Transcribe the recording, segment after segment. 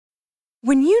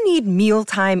When you need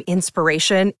mealtime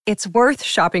inspiration, it's worth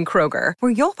shopping Kroger,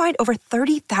 where you'll find over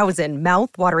 30,000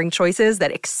 mouth-watering choices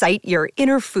that excite your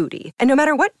inner foodie. And no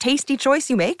matter what tasty choice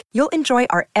you make, you'll enjoy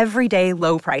our everyday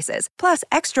low prices, plus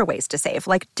extra ways to save,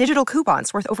 like digital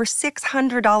coupons worth over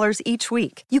 $600 each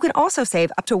week. You can also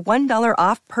save up to $1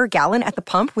 off per gallon at the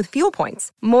pump with fuel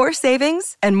points. More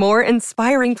savings and more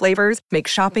inspiring flavors make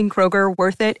shopping Kroger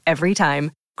worth it every time.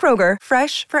 Kroger,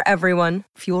 fresh for everyone.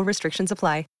 Fuel restrictions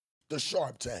apply. The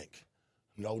Sharp Tank,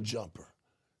 no jumper,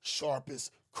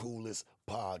 sharpest, coolest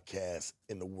podcast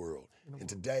in the world. And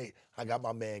today, I got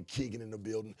my man Keegan in the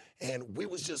building, and we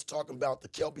was just talking about the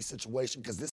Kelpy situation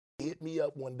because this hit me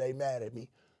up one day mad at me,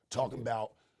 talking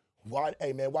about, why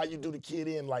you do the kid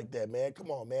in like that, man? Come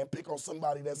on, man, pick on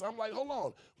somebody that's, I'm like, hold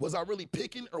on, was I really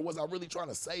picking or was I really trying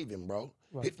to save him, bro?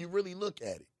 Right. If you really look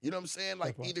at it, you know what I'm saying?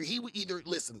 Like,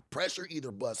 listen, pressure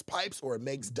either busts pipes or it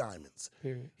makes diamonds.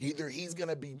 Period. Either he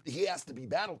has to be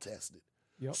battle tested.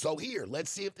 Yep. So here,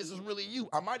 let's see if this is really you.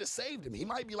 I might have saved him. He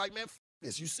might be like, man,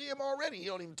 this. You see him already. He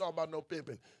don't even talk about no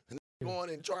pimping. And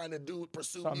going and trying to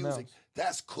pursue something music. Else.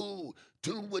 That's cool.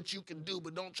 Do what you can do,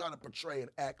 but don't try to portray and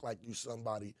act like you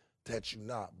somebody that you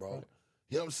not, bro. Right.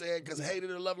 You know what I'm saying? Because hated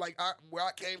or love, like where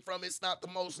I came from, it's not the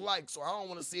most liked. So I don't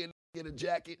want to see a get a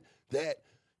jacket that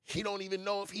he don't even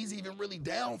know if he's even really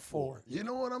down for. You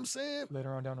know what I'm saying?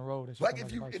 Later on down the road. Like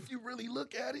if you really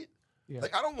look at it,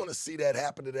 like I don't want to see that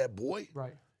happen to that boy.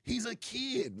 Right. He's a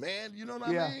kid, man. You know what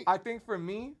I mean? I think for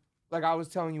me, like I was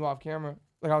telling you off camera,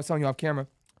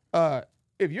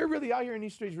 if you're really out here in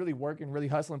these streets, really working, really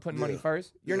hustling, putting money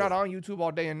first, you're not on YouTube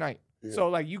all day and night. Yeah. So,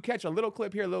 like, you catch a little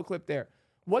clip here, a little clip there.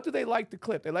 What do they like to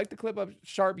clip? They like to clip up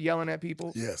Sharp yelling at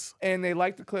people. Yes. And they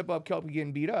like to clip up Kelpy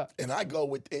getting beat up. And I go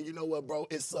with, and you know what, bro?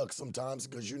 It sucks sometimes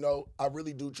because, you know, I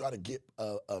really do try to get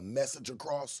a message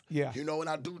across. Yeah. You know, and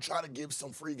I do try to give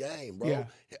some free game, bro.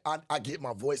 Yeah. I get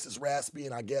my voice is raspy,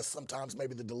 and I guess sometimes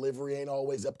maybe the delivery ain't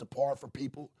always up to par for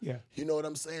people. Yeah. You know what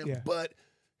I'm saying? Yeah. But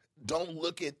don't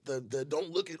look at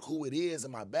don't look at who it is in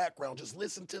my background. Just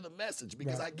listen to the message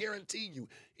because I guarantee you,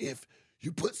 if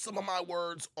you put some of my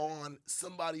words on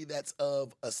somebody that's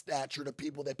of a stature to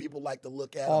people that people like to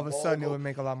look at, all of a sudden it would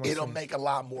make a lot more sense. It'll make a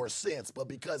lot more sense. But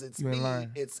because it's me,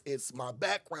 it's my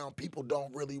background, people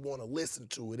don't really want to listen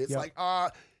to it. It's like,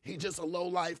 he just a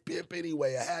low-life pimp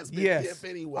anyway, a has-been pimp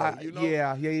anyway, you know?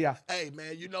 Yeah. Hey,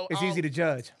 man, you know. It's easy to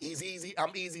judge.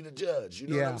 I'm easy to judge, you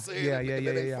know what I'm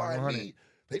saying?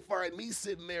 They find me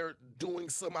sitting there doing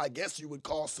some, I guess you would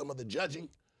call some of the judging.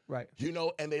 Right. You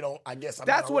know, and they don't, I guess I'm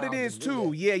That's not what it is,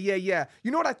 too. Yeah.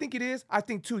 You know what I think it is? I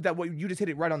think, too, that what you just hit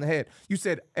it right on the head. You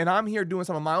said, and I'm here doing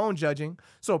some of my own judging.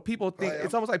 So people think,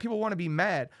 it's almost like people want to be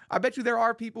mad. I bet you there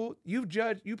are people, you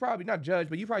probably not judged,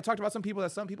 but you probably talked about some people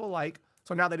that some people like.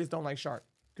 So now they just don't like Sharp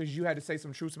because you had to say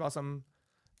some truths about something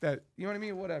that, you know what I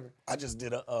mean? Whatever. I just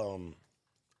did I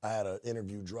had an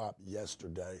interview drop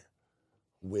yesterday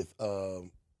with,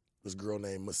 this girl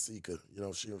named Masika, you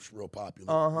know, she's real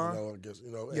popular. You know, I guess,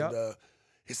 you know, and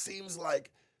it seems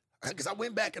like, because I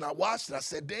went back and I watched it, I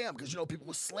said, damn, because, you know, people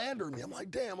were slandering me. I'm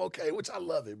like, damn, okay, which I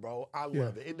love it, bro. I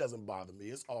love it. It doesn't bother me.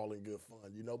 It's all in good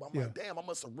fun, you know. But I'm like, damn, I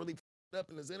must have really f***ed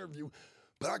up in this interview.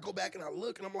 But I go back and I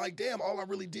look and I'm like, damn, all I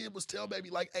really did was tell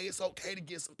baby, like, hey, it's okay to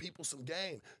give some people some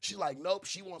game. She's like, nope,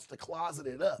 she wants to closet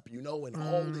it up, you know, and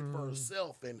hold it for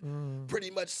herself and pretty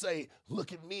much say,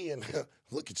 look at me and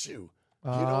look at you. You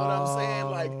know what I'm saying?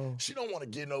 Like, she don't want to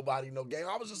give nobody no game.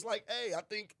 I was just like, hey, I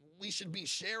think we should be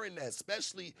sharing that,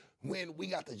 especially when we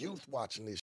got the youth watching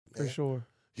this shit, man. For sure.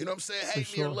 You know what I'm saying?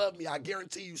 Hate me or love me. I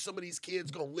guarantee you some of these kids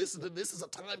going to listen to this as a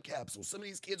time capsule. Some of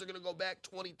these kids are going to go back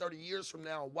 20, 30 years from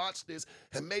now and watch this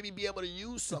and maybe be able to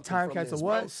use something from this. Time capsule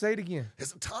what? Say it again.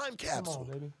 It's a time capsule.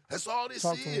 Come on, baby. That's all this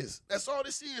is. That's all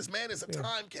this is, man. It's a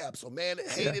time capsule, man.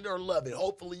 Hate it or love it.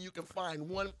 Hopefully you can find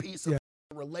one piece of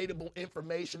relatable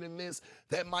information in this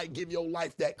that might give your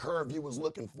life that curve you was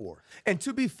looking for. And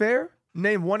to be fair,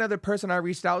 name one other person I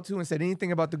reached out to and said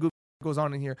anything about the goofy goes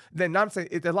on in here. Then I'm saying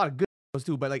it's a lot of good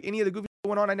too, but like any of the goofy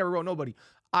going on, I never wrote nobody.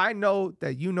 I know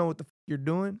that you know what the you're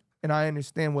doing, and I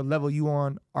understand what level you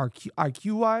on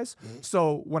IQ wise.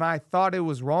 So when I thought it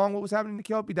was wrong what was happening to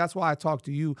Kelpy, that's why I talked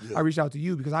to you. I reached out to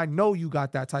you because I know you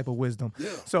got that type of wisdom.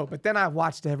 So, but then I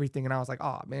watched everything and I was like,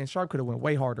 oh man, Sharp could have went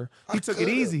way harder. He took it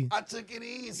easy. I took it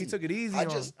easy. He took it easy.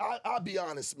 I'll be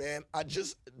honest, man.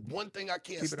 One thing I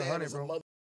can't stand is a mother.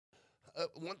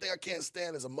 One thing I can't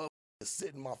stand is a mother to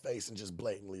sit in my face and just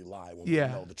blatantly lie when we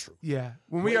know the truth.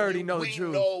 When we already know the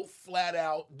truth. We know flat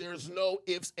out. There's no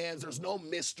ifs, ands. There's no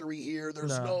mystery here.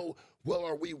 There's no, well,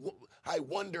 are we, I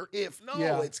wonder if.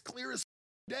 No, it's clear as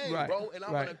day, bro. And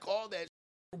I'm going to call that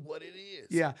what it is.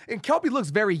 Yeah, and Kelpy looks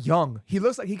very young. He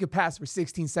looks like he could pass for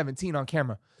 16, 17 on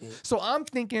camera. So I'm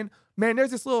thinking, man,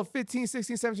 there's this little 15,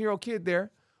 16, 17-year-old kid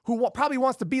there who probably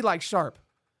wants to be like Sharp.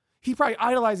 He probably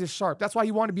idolizes Sharp. That's why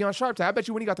he wanted to be on Sharp Tank. I bet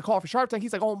you when he got the call for Sharp Tank,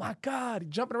 he's like, oh my God,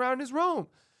 jumping around in his room.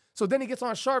 So then he gets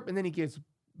on Sharp and then he gets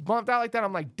bumped out like that.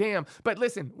 I'm like, damn. But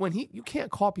listen, you can't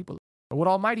call people. What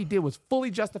Almighty did was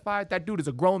fully justified. That dude is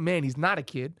a grown man. He's not a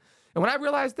kid. And when I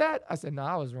realized that, I said,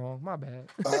 nah, I was wrong. My bad.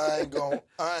 I ain't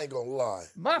gonna lie.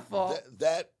 My fault.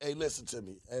 Hey, listen to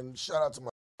me. And shout out to my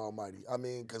Almighty. I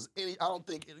mean, because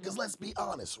let's be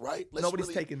honest, right? Nobody's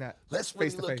taking that. Let's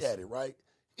really look at it, right?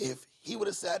 If he would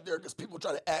have sat there, because people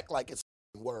try to act like it's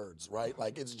words, right?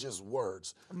 Like it's just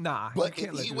words. Nah. But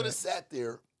if he would have sat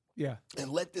there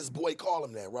and let this boy call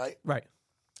him that, right? Right.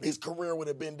 His career would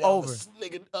have been down the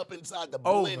nigga up inside the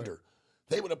blender.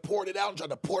 They would have poured it out and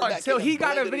tried to pour it back in. Until he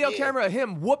got a video camera of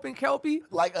him whooping Kelpy.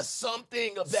 Like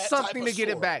something of that something type to get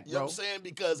it back, You know what I'm saying?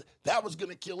 Because that was going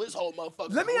to kill his whole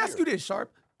motherfucking Let me career. ask you this,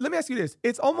 Sharp. Let me ask you this.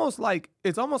 It's almost like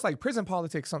prison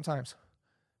politics sometimes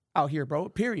out here, bro.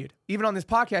 Period. Even on this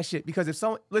podcast shit. Because if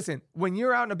someone, listen, when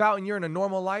you're out and about and you're in a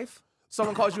normal life,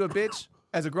 someone calls you a bitch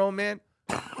as a grown man,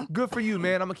 good for you,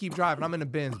 man. I'm going to keep driving. I'm in a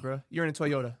Benz, bro. You're in a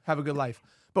Toyota. Have a good life.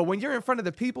 But when you're in front of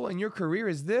the people and your career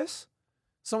is this,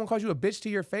 someone calls you a bitch to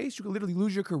your face, you could literally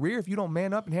lose your career if you don't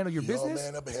man up and handle your business.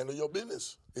 Man up and handle your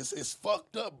business. It's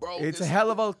fucked up, bro. It's a hell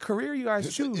of a career you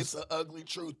guys choose. It's an ugly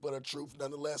truth, but a truth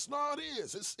nonetheless. No, it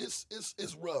is.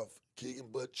 It's rough, Keegan.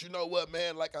 But you know what,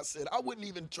 man? Like I said, I wouldn't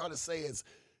even try to say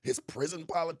it's prison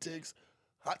politics.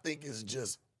 I think it's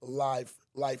just life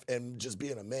and just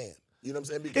being a man. You know what I'm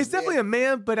saying? Because it's definitely a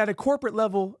man, but at a corporate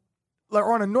level,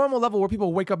 or on a normal level where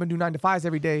people wake up and do 9 to 5s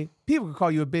every day, people can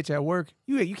call you a bitch at work.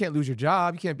 You can't lose your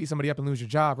job. You can't beat somebody up and lose your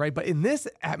job, right? But in this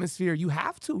atmosphere, you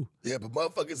have to. Yeah, but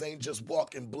motherfuckers ain't just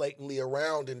walking blatantly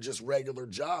around in just regular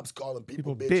jobs calling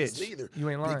people bitches either. You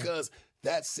ain't lying. Because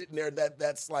that's sitting there,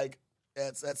 that's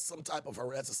some type of,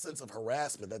 that's a sense of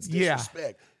harassment. That's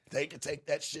disrespect. Yeah. They can take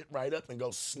that shit right up and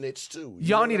go snitch too.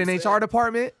 Y'all need an HR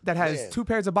department that has 2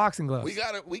 pairs of boxing gloves. We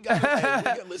gotta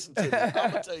hey, listen to me.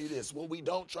 I'm gonna tell you this. What we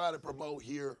don't try to promote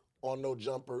here on No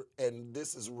Jumper, and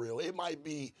this is real, it might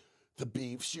be the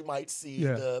beefs. You might see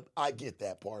I get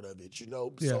that part of it, you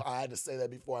know? Yeah. So I had to say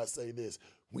that before I say this.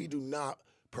 We do not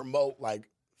promote like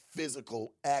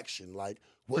physical action. Like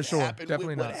what happened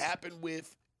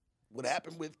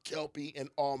with Kelpy and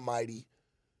Almighty.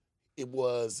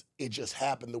 It just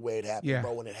happened the way it happened,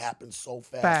 bro. And it happened so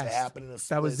fast. It happened in a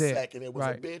split second. It was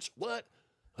a bitch. What?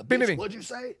 A bitch? Bing. What'd you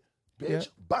say? Bitch.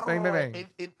 Yeah. Bang, bang, bang.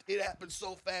 It happened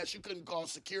so fast you couldn't call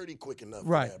security quick enough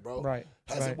for that, bro. Right.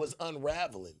 As it was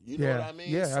unraveling. You know what I mean?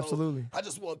 Yeah, so absolutely. I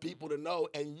just want people to know,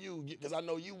 and because I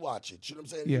know you watch it. You know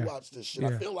what I'm saying? You watch this shit.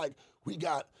 I feel like we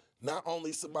got not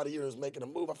only somebody here who's making a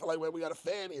move, I feel like we got a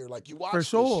fan here. Like you watch this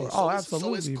shit. For sure.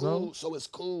 Absolutely, so it's bro. cool. So it's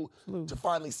cool to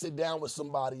finally sit down with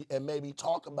somebody and maybe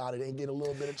talk about it and get a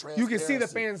little bit of transparency. You can see the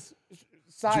fans'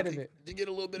 side of it. To get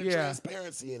a little bit of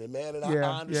transparency in it, man. And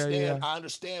I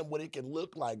understand what it can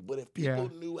look like. But if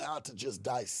people knew how to just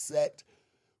dissect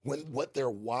what they're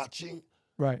watching,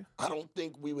 right, I don't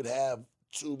think we would have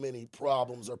too many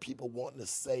problems or people wanting to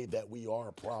say that we are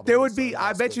a problem. There would be,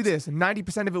 I bet you this,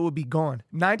 90% of it would be gone.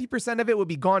 90% of it would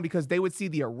be gone because they would see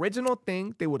the original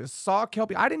thing. They would have saw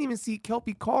Kelpy. I didn't even see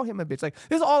Kelpy call him a bitch. Like,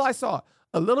 this is all I saw.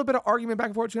 A little bit of argument back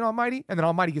and forth between Almighty, and then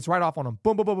Almighty gets right off on him.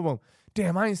 Boom, boom, boom, boom, boom.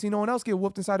 Damn, I ain't seen no one else get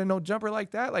whooped inside of No Jumper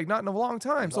like that. Like, not in a long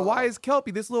time. So why is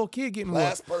Kelpy, this little kid, getting whooped?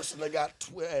 Last person that got,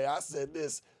 I said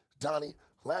this, Donnie,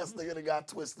 last nigga that got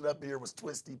twisted up here was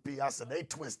Twisty P. I said, they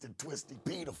twisted Twisty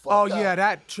P the fuck up. Oh, yeah,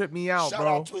 that tripped me out, Shout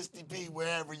bro. out Twisty P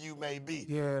wherever you may be.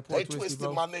 Yeah, they twisted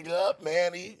my nigga up,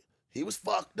 man. He was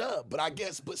fucked up. But I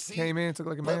guess, see. Came in, took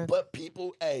like a man. But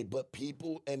people,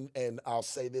 and I'll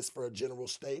say this for a general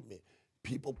statement.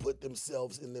 People put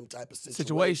themselves in them type of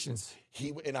situations.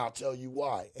 And I'll tell you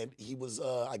why. And he was,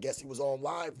 I guess he was on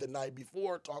live the night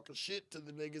before talking shit to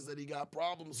the niggas that he got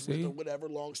problems with or whatever,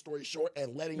 long story short,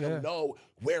 and letting them know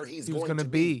where he's going to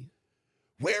be.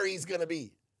 Where he's going to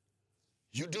be.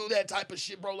 You do that type of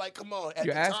shit, bro, like, come on.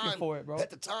 You're asking for it, bro.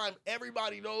 At the time,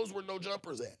 everybody knows where No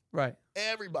Jumper's at. Right.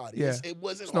 Everybody. Yeah. It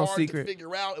wasn't hard to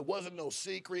figure out. It wasn't no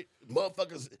secret.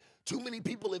 Motherfuckers, too many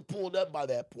people have pulled up by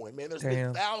that point, man. There's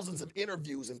been thousands of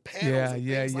interviews and panels and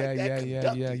things like that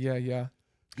conducted. Yeah.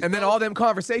 And then all them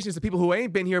conversations to people who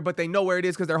ain't been here, but they know where it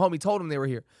is because their homie told them they were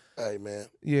here. Hey, man.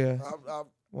 Yeah. 100,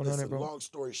 listen, bro. Long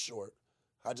story short,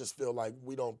 I just feel like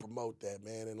we don't promote that,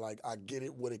 man. And, like, I get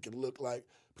it, what it can look like.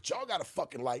 But y'all gotta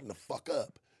fucking lighten the fuck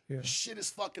up. Yeah. Shit is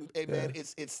fucking, hey man,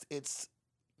 it's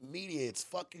media,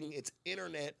 it's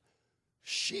internet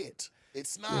shit.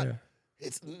 It's not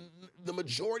the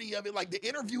majority of it, like the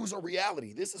interviews are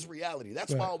reality. This is reality.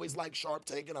 That's why I always like Sharp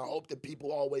Tank, and I hope that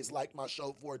people always like my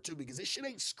show for it too, because this shit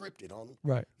ain't scripted, homie.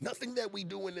 Right. Nothing that we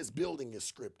do in this building is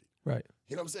scripted. Right.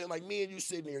 You know what I'm saying? Like me and you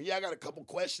sitting here, yeah, I got a couple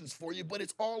questions for you, but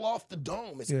it's all off the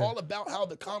dome. It's all about how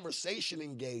the conversation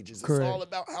engages. Correct. It's all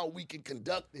about how we can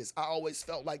conduct this. I always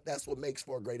felt like that's what makes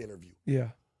for a great interview. Yeah,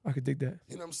 I could dig that.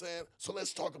 You know what I'm saying? So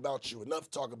let's talk about you. Enough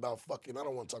talk about fucking, I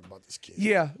don't want to talk about this kid.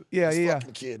 This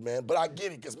fucking kid, man. But I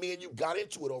get it, because me and you got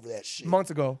into it over that shit. Months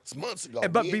ago. It's months ago.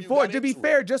 But before, to be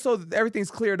fair, just so that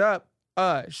everything's cleared up,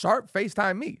 Sharp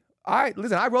FaceTime me. I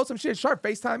wrote some shit. Sharp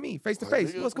FaceTime me, face to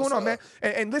face. What's going on, man?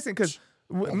 And listen, because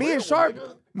me and Sharp,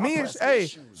 me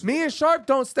and Sharp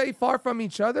don't stay far from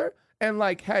each other. And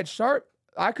like, had Sharp,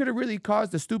 I could have really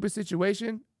caused a stupid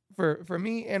situation for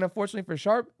me, and unfortunately for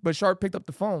Sharp. But Sharp picked up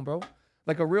the phone, bro,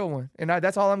 like a real one. And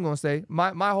that's all I'm gonna say.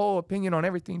 My whole opinion on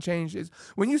everything changes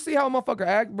when you see how a motherfucker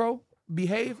act, bro.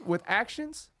 Behave with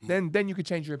actions, then you can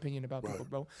change your opinion about people,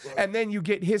 bro. Right. And then you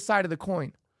get his side of the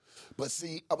coin. But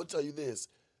see, I'm gonna tell you this.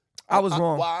 I was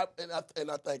wrong. And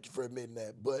I thank you for admitting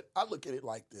that. But I look at it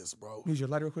like this, bro. Use your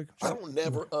lighter real quick. I don't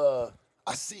never,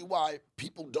 I see why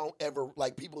people don't ever,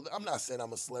 like people, I'm not saying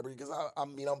I'm a celebrity, because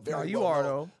I'm very you are,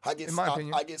 though, in my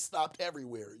opinion. I get stopped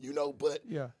everywhere, you know, but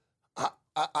yeah.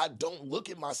 I don't look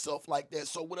at myself like that.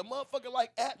 So when a motherfucker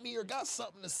like at me or got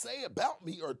something to say about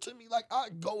me or to me, like I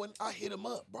go and I hit him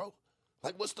up, bro.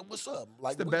 Like, what's up?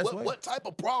 Like, what type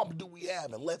of problem do we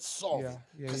have? And let's solve it.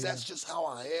 Because that's just how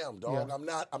I am, dog.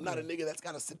 Yeah. I'm not a nigga that's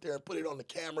got to sit there and put it on the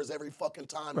cameras every fucking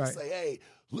time and say, hey,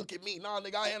 look at me. Nah,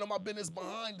 nigga, I handle my business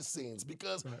behind the scenes.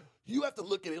 Because you have to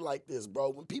look at it like this,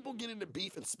 bro. When people get into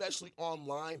beef, and especially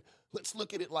online, let's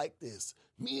look at it like this.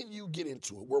 Me and you get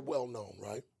into it. We're well known,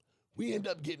 right? We end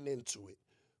up getting into it.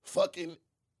 Fucking,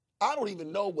 I don't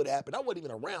even know what happened. I wasn't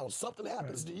even around. Something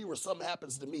happens to you or something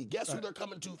happens to me. Guess who they're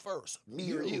coming to first?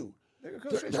 Me or you? They're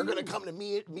going to come to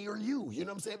me or you. You know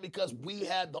what I'm saying? Because we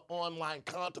had the online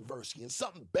controversy, and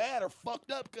something bad or fucked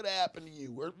up could have happened to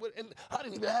you. And I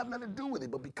didn't even have nothing to do with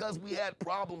it. But because we had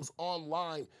problems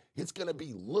online, it's going to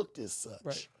be looked as such.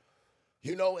 Right.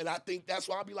 You know, and I think that's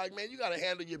why I be like, man, you got to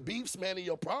handle your beefs, man, and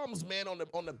your problems, man, on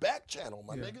the back channel,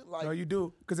 my nigga. Like, no, you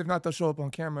do. Because if not, they'll show up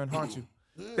on camera and haunt you.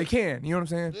 Yeah. They can. You know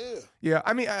what I'm saying? Yeah.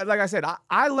 I mean, like I said,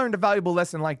 I learned a valuable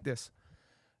lesson like this.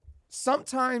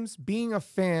 Sometimes being a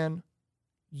fan,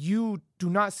 you do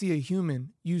not see a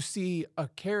human. You see a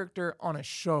character on a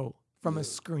show from a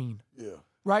screen. Yeah.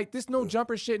 Right? This no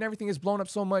jumper shit and everything is blown up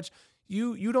so much.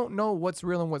 You don't know what's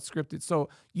real and what's scripted. So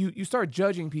you start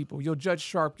judging people. You'll judge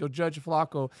Sharp. You'll judge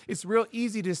Flacco. It's real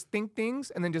easy to think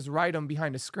things and then just write them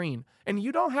behind a screen. And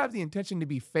you don't have the intention to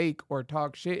be fake or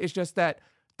talk shit. It's just that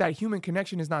human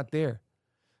connection is not there.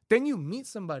 Then you meet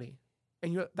somebody,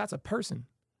 and that's a person.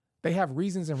 They have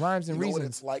reasons and rhymes and reasons. You know what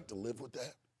it's like to live with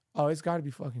that? Oh, it's got to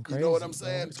be fucking crazy. You know what I'm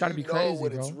saying? Bro. It's got to be crazy, You know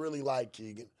what bro. it's really like,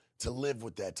 Keegan, to live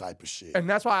with that type of shit. And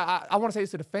that's why I want to say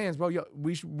this to the fans, bro.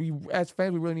 We as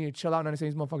fans, we really need to chill out and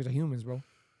understand these motherfuckers are humans, bro.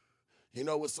 You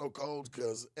know what's so cold?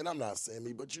 And I'm not saying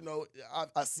me, but you know,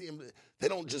 I see them. They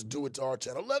don't just do it to our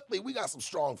channel. Luckily, we got some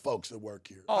strong folks that work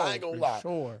here. Oh, I ain't gonna lie.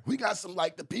 Sure. We got some,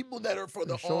 like, the people that are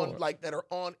that are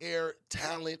on air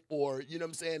talent, or, you know what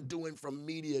I'm saying, doing from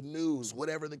media news,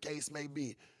 whatever the case may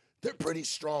be. They're pretty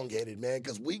strong-headed, man,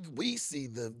 because we see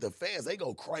the fans, they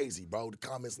go crazy, bro. The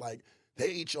comments like, they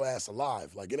eat your ass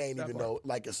alive. Like, it ain't even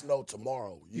like it's no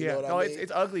tomorrow. You know what I mean?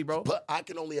 It's ugly, bro. But I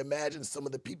can only imagine some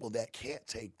of the people that can't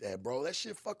take that, bro. That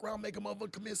shit fuck around, make a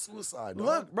motherfucker commit suicide, dog.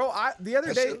 Look, bro, the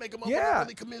other day, make a motherfucker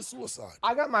really commit suicide.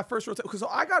 I got my first rotation, because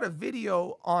I got a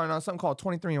video on something called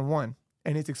 23-in-1,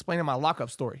 and it's explaining my lockup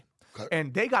story. Okay.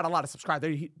 And they got a lot of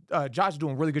subscribers. Josh is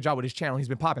doing a really good job with his channel. He's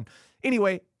been popping.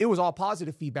 Anyway, it was all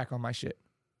positive feedback on my shit.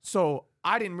 So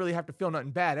I didn't really have to feel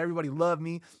nothing bad. Everybody loved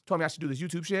me, told me I should do this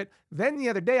YouTube shit. Then the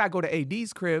other day, I go to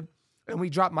AD's crib, and we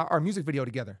dropped our music video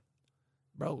together.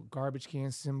 Bro, garbage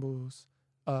can symbols,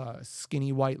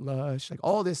 skinny white lush, like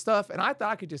all this stuff. And I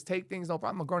thought I could just take things, no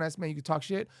problem. I'm a grown-ass man, you can talk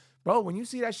shit. Bro, when you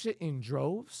see that shit in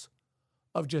droves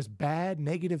of just bad,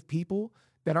 negative people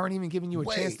that aren't even giving you a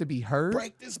chance to be heard.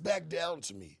 Break this back down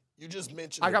to me. You just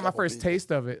mentioned I got my first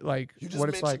taste of it, like you just what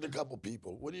it's like. mentioned a couple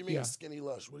people. What do you mean skinny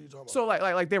lush? What are you talking about? So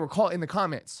like they were called in the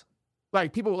comments.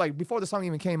 Like people, like before the song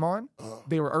even came on,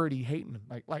 they were already hating them.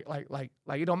 Like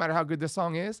it don't matter how good this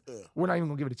song is, we're not even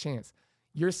gonna give it a chance.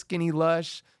 You're skinny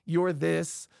lush, you're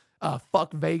this,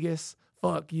 fuck Vegas,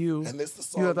 fuck you. And this the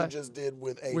song you just did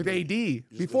with AD. With AD.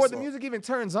 Before the music even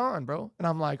turns on, bro. And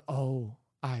I'm like, oh,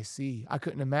 I see. I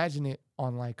couldn't imagine it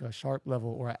on like a Sharp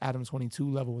level or an Adam 22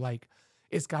 level. Like,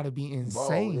 it's got to be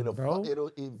insane, bro.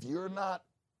 If you're not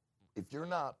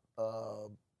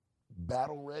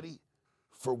battle ready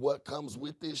for what comes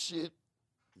with this shit,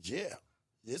 yeah,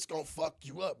 it's gonna fuck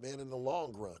you up, man, in the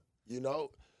long run. You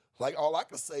know? Like, all I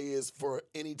can say is for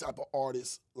any type of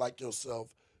artist like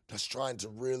yourself that's trying to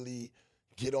really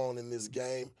get on in this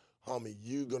game, homie,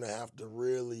 you're gonna have to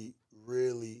really,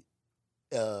 really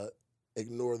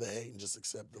ignore the hate and just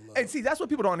accept the love. And see, that's what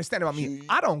people don't understand about me.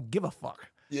 I don't give a fuck.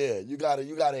 Yeah, you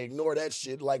gotta ignore that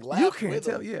shit. Like, laugh You can't with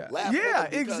tell, them. yeah. Laugh Yeah,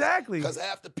 with them exactly. Because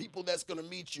half the people that's gonna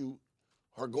meet you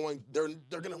are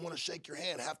they're gonna want to shake your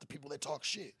hand. Half the people that talk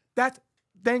shit.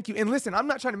 Thank you. And listen, I'm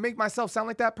not trying to make myself sound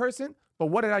like that person, but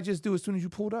what did I just do as soon as you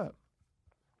pulled up?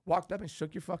 Walked up and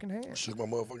shook your fucking hand. Shook my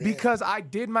motherfucking hand. Because I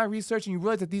did my research and you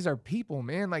realize that these are people,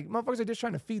 man. Like, motherfuckers are just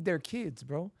trying to feed their kids,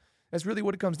 bro. That's really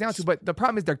what it comes down to. But the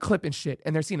problem is they're clipping shit.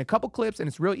 And they're seeing a couple clips and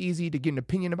it's real easy to get an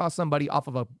opinion about somebody off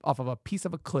of a piece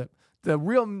of a clip. The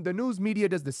news media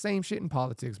does the same shit in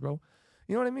politics, bro.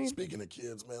 You know what I mean? Speaking of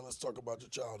kids, man, let's talk about your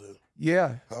childhood.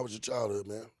 Yeah. How was your childhood,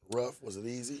 man? Rough? Was it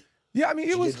easy? Yeah, I mean,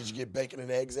 Did you get bacon and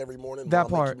eggs every morning? That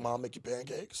part. Mom make you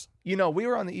pancakes? You know, we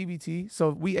were on the EBT,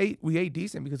 so we ate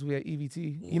decent because we had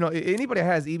EBT. You know, anybody that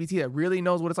has EBT that really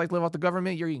knows what it's like to live off the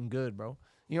government, you're eating good, bro.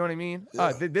 You know what I mean?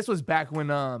 Yeah. This was back when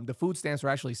the food stamps were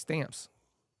actually stamps.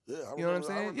 Yeah, You know what I'm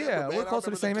saying? Yeah, man. we're close to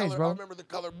the same age, bro. I remember the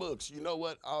color books. You know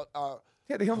what?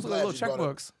 Yeah, they almost I'm look like glad little you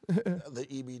brought checkbooks. up the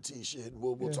EBT shit.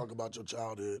 We'll talk about your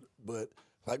childhood, but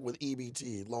like with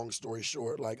EBT, long story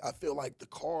short, like I feel like the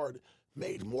card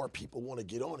made more people want to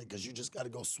get on it because you just got to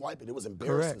go swipe it. It was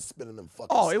embarrassing Correct. spending them fucking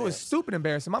Oh, it was stamps. stupid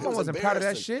embarrassing. My mom wasn't proud of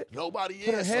that shit. Nobody is.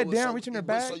 Put her head down, reaching her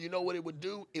back. So you know what it would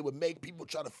do? It would make people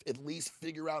try to at least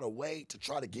figure out a way to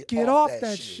try to get off that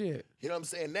that shit. shit. You know what I'm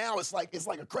saying? Now it's like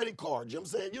a credit card. You know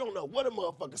what I'm saying? You don't know what a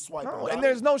motherfucker swiping. No, and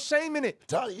there's no shame in it.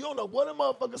 Tony, you don't know what a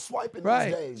motherfucker swiping Right.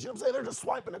 these days. You know what I'm saying? They're just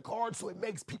swiping a card so it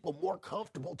makes people more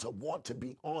comfortable to want to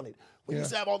be on it. When you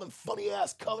used to have all them funny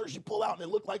ass colors you pull out and it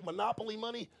looked like Monopoly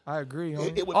money. I agree.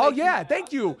 It would Oh make yeah,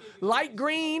 thank you. Light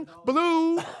green,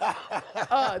 blue.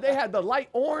 They had the light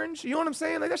orange. You know what I'm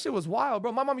saying? Like that shit was wild,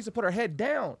 bro. My mom used to put her head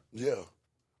down, Yeah.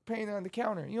 paying on the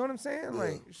counter. You know what I'm saying?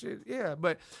 Like shit, yeah.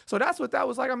 But so that's what that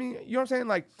was like. I mean, you know what I'm saying?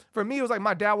 Like for me, it was like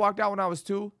my dad walked out when I was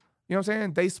 2. You know what I'm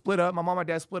saying? They split up. My mom and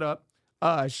dad split up.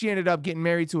 She ended up getting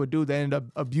married to a dude that ended up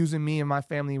abusing me and my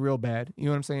family real bad. You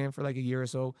know what I'm saying? For like a year or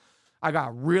so. I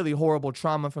got really horrible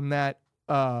trauma from that.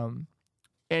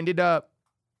 Ended up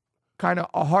kind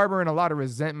of harboring a lot of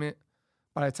resentment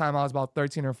by the time I was about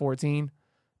 13 or 14.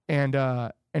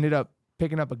 And ended up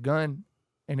picking up a gun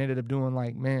and ended up doing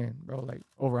like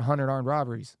over 100 armed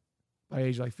robberies by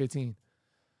age like 15.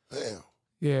 Damn.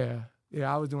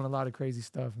 Yeah, I was doing a lot of crazy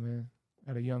stuff, man,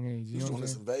 at a young age. You know was what doing I'm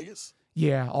this saying? in Vegas?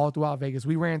 Yeah, all throughout Vegas.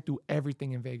 We ran through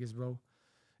everything in Vegas, bro.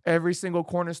 Every single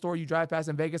corner store you drive past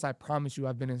in Vegas, I promise you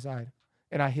I've been inside.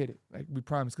 And I hit it, like we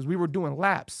promised, because we were doing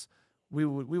laps. We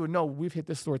would know we've hit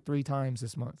this store 3 times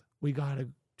this month. We got to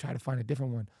try to find a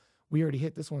different one. We already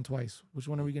hit this one twice. Which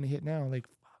one are we going to hit now? Like,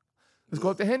 fuck. Let's go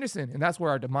up to Henderson. And that's where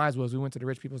our demise was. We went to the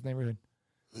rich people's neighborhood.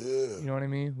 Yeah. You know what I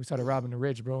mean? We started robbing the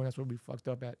rich, bro, and that's where we fucked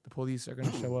up at. The police are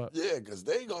going to show up. Yeah, because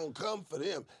they going to come for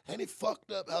them. And it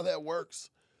fucked up how that works.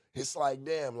 It's like,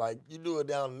 damn, like you do it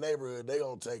down the neighborhood, they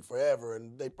gonna take forever,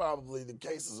 and the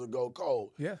cases will go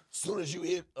cold. Yeah. Soon as you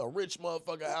hit a rich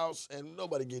motherfucker house, and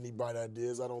nobody get any bright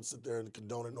ideas, I don't sit there and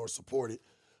condone it nor support it.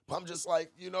 But I'm just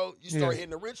like, you start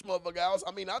hitting a rich motherfucker house.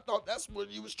 I mean, I thought that's where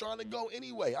you was trying to go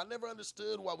anyway. I never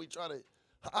understood why we try to.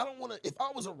 I don't want to. If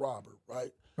I was a robber,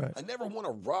 right? I never want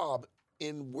to rob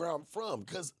in where I'm from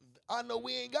because I know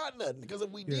we ain't got nothing. Because if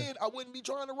we did, I wouldn't be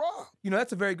trying to rob. You know,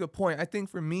 that's a very good point. I think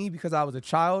for me, because I was a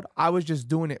child, I was just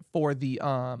doing it for the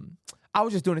I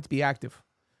was just doing it to be active.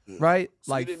 Right?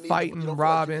 So like fighting,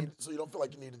 robbing. So you don't feel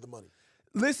like you needed the money.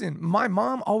 Listen, my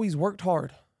mom always worked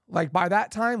hard. Like by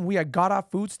that time, we had got off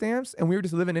food stamps and we were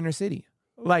just living inner city.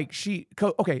 Like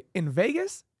in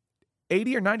Vegas,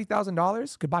 $80,000 or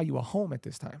 $90,000 could buy you a home at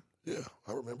this time. Yeah,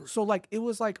 I remember. So like it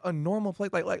was like a normal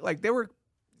place. Like they were.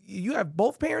 You have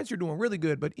both parents, you're doing really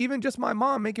good. But even just my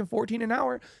mom making $14 an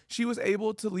hour, she was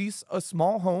able to lease a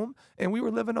small home and we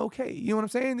were living okay. You know what I'm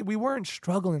saying? We weren't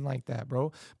struggling like that,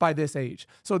 bro, by this age.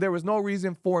 So there was no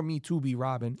reason for me to be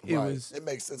robbing. It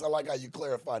makes sense. I like how you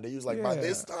clarified that. You was like, by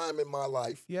this time in my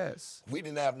life, we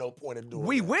didn't have no point in doing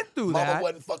We that. went through Mama that. Mama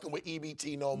wasn't fucking with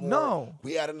EBT no more. No.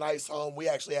 We had a nice home. We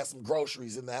actually had some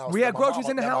groceries in the house. We had groceries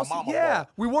in the that my house. mama Yeah. bought.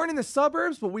 We weren't in the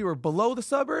suburbs, but we were below the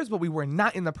suburbs, but we were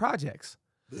not in the projects.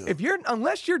 Yeah.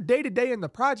 Unless you're day to day in the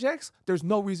projects, there's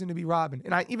no reason to be robbing.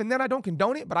 And even then I don't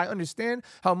condone it, but I understand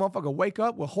how a motherfucker wake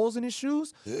up with holes in his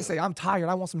shoes and say, I'm tired,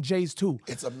 I want some J's too.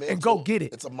 It's a mental, and go get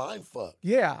it. It's a mind fuck.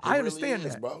 Yeah, I really understand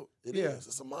is, that. Bro. It is.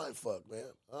 It's a mind fuck, man.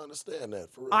 I understand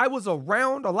that for real. I was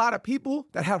around a lot of people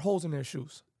that had holes in their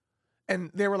shoes. And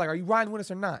they were like, are you riding with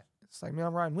us or not? It's like, man,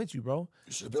 I'm riding with you, bro.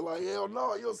 You should be like, hell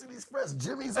no, you don't see these fresh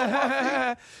Jimmys on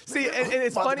my feet. See, and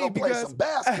it's funny because play some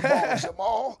basketball,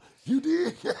 Jamal. You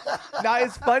did. Now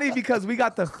it's funny because we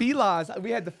got the Filas.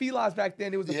 We had the Filas back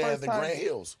then. It was the first time. Yeah, the Grand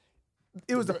Hills.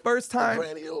 It was the first time. The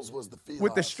Grand Hills was the Filas.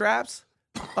 With the straps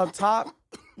up top,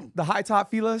 the high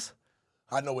top Filas.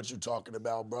 I know what you're talking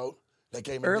about, bro. They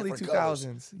came in early different 2000s.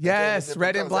 Colors. Yes,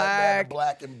 red and black.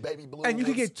 Black and baby blue. And you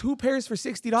could get 2 pairs for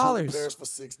 $60. 2 pairs for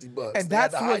 $60. And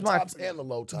that's the high tops and the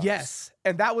low tops. Yes,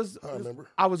 and that was. I remember.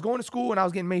 I was going to school and I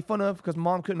was getting made fun of because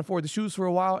mom couldn't afford the shoes for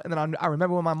a while. And then I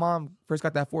remember when my mom first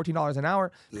got that $14 an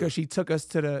hour because she took us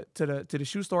to the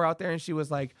shoe store out there and she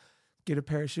was like, "Get a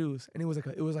pair of shoes." And it was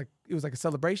like a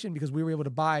celebration because we were able to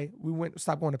buy.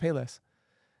 Stopped going to Payless.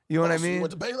 You know what I mean? You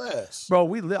went to Payless.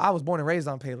 Bro, I was born and raised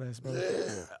on Payless, bro.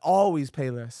 Yeah. Always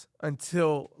Payless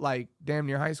until like damn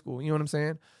near high school. You know what I'm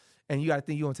saying? And you got to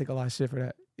think you're going to take a lot of shit for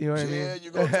that. You know what I mean? Yeah,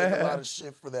 you're going to take a lot of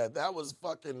shit for that. That was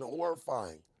fucking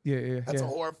horrifying. Yeah. That's a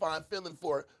horrifying feeling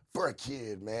for a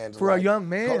kid, man. For a young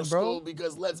man, go to bro. School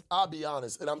because I'll be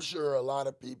honest, and I'm sure a lot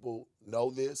of people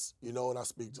know this, you know, and I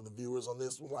speak to the viewers on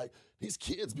this one, like, these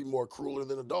kids be more crueler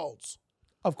than adults.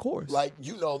 Of course. Like,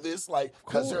 you know this, like,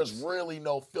 because there's really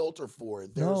no filter for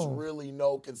it. There's really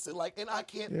no and I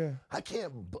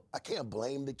can't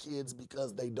blame the kids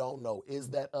because they don't know. Is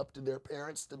that up to their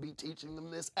parents to be teaching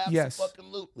them this?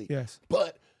 Absolutely. Yes.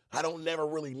 But I don't never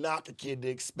really knock a kid to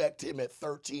expect him at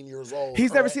 13 years old.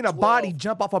 He's never seen a body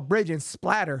jump off a bridge and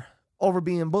splatter over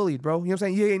being bullied, bro. You know what I'm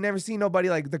saying? You ain't never seen nobody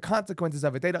like the consequences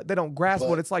of it. They don't grasp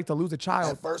what it's like to lose a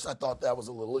child. At first, I thought that was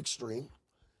a little extreme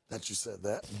that you said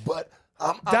that, but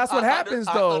that's what happens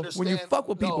though when you fuck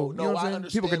with people. You know what I'm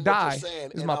saying? People can die.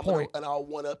 Is my point. And I'll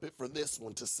one up it for this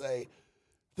one to say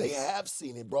they have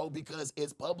seen it, bro, because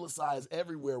it's publicized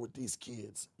everywhere with these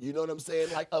kids. You know what I'm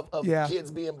saying? Like of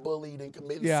kids being bullied and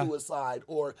committing suicide,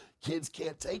 or kids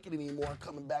can't take it anymore and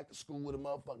coming back to school with a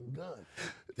motherfucking gun.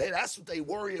 That's what they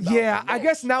worry about. Yeah, I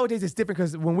guess nowadays it's different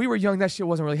because when we were young, that shit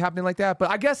wasn't really happening like that. But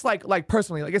I guess like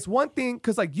personally, like it's one thing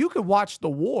because like you could watch the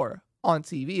war on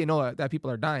TV and know that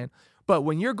people are dying. But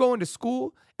when you're going to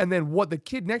school and then what the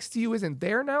kid next to you isn't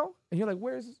there now, and you're like,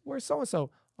 where's so-and-so?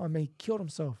 Oh, man, he killed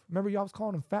himself. Remember y'all was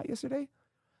calling him fat yesterday?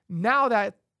 Now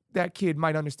that kid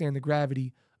might understand the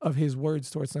gravity of his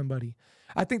words towards somebody.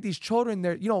 I think these children,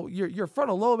 your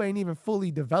frontal lobe ain't even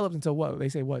fully developed until what? They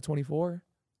say what, 24,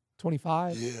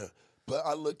 25? Yeah, but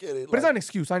I look at it But it's not an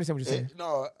excuse. I understand what you're saying.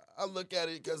 No, I look at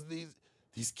it because these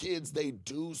kids, they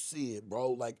do see it,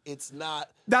 bro. Like, it's not.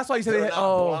 That's why you said they're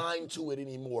not blind to it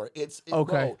anymore. It's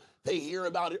okay. Bro, they hear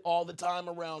about it all the time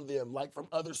around them, like from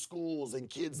other schools and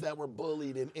kids that were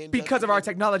bullied. And because of our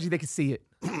technology, they can see it.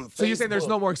 So you're saying there's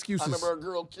no more excuses. I remember a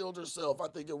girl killed herself. I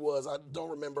think it was. I don't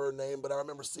remember her name, but I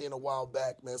remember seeing a while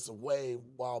back, man. It's a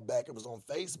while back. It was on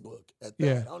Facebook at that.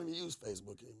 Yeah. I don't even use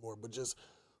Facebook anymore, but just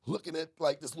looking at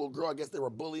like this little girl, I guess they were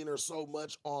bullying her so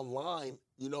much online.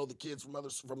 You know, the kids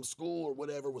from school or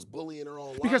whatever was bullying her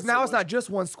online. Because now it's not just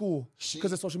one school.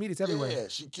 Because of social media, it's everywhere. Yeah,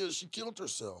 she killed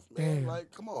herself, man. Damn.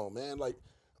 Like, come on, man. Like,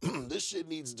 this shit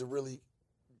needs to really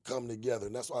come together.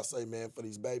 And that's why I say, man, for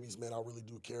these babies, man, I really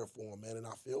do care for them, man, and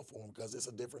I feel for them because it's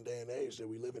a different day and age that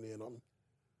we living in.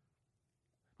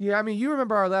 Yeah, I mean, you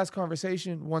remember our last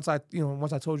conversation once I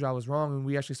told you I was wrong and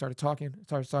we actually started talking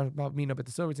about meeting up at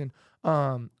the Silverton.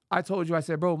 I told you, I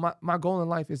said, bro, my goal in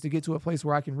life is to get to a place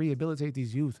where I can rehabilitate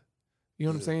these youth. You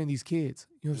know what I'm saying? These kids.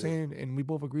 You know what I'm saying? And we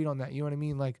both agreed on that. You know what I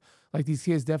mean? Like these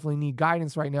kids definitely need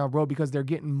guidance right now, bro, because they're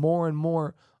getting more and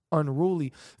more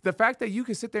unruly. The fact that you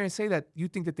can sit there and say that you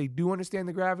think that they do understand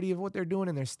the gravity of what they're doing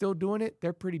and they're still doing it,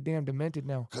 they're pretty damn demented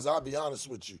now. Because I'll be honest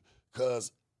with you,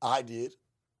 because I did.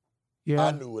 Yeah.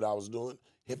 I knew what I was doing.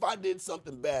 If I did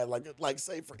something bad, like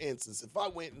say for instance, if I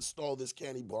went and stole this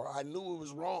candy bar, I knew it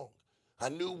was wrong. I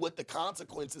knew what the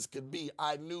consequences could be.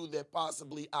 I knew that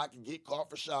possibly I could get caught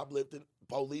for shoplifting.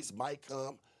 Police might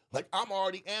come. Like, I'm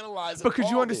already analyzing. But could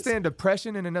you understand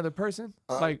depression in another person?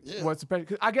 What's depression?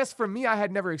 'Cause I guess for me, I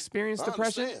had never experienced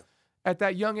depression at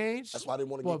that young age. That's why I didn't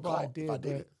want to get caught if I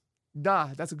did it.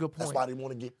 Nah, that's a good point. That's why I didn't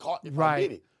want to get caught if I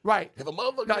did it. Right. If a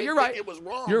motherfucker didn't think it was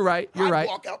wrong, I'd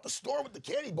walk out the store with the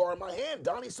candy bar in my hand.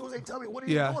 Donnie, as soon as they tell me, what are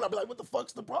you doing? I'd be like, what the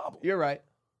fuck's the problem? You're right.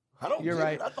 I don't You're get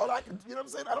right. it. I thought I could, you know what I'm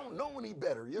saying? I don't know any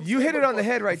better. You, know what I'm You saying? hit it But on the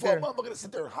head right for there. a motherfucker to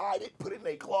sit there and hide it, put it in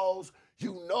their clothes,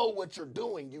 you know what you're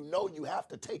doing. You know you have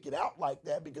to take it out like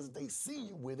that because if they see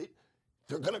you with it,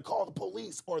 they're going to call the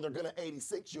police or they're going to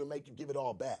 86 you and make you give it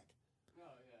all back.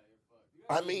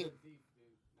 I mean,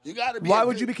 you got to be. Why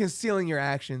would you be concealing your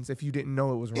actions if you didn't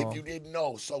know it was wrong? If you didn't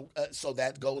know. So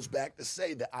that goes back to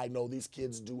say that I know these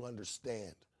kids do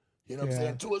understand. You know what I'm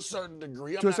saying? To a certain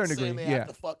degree. I'm not saying they have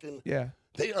to fucking,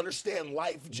 they understand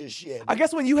life just yet. I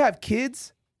guess when you have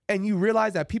kids and you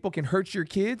realize that people can hurt your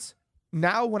kids,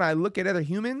 now when I look at other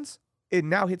humans, it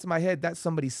now hits my head, that's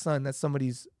somebody's son, that's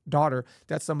somebody's daughter,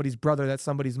 that's somebody's brother, that's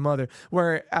somebody's mother.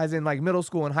 Whereas in like middle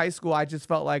school and high school, I just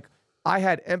felt like I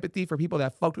had empathy for people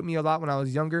that fucked with me a lot when I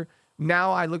was younger.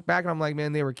 Now I look back and I'm like,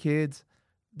 man, they were kids.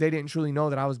 They didn't truly know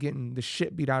that I was getting the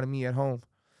shit beat out of me at home.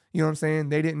 You know what I'm saying?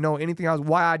 They didn't know anything else.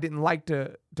 Why I didn't like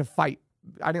to fight.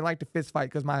 I didn't like to fist fight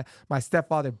because my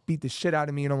stepfather beat the shit out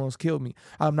of me and almost killed me.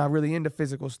 I'm not really into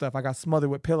physical stuff. I got smothered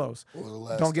with pillows.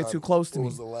 Don't get too close to me. What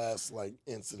was the last like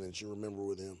incident you remember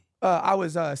with him? I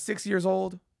was 6 years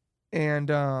old, and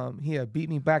he had beat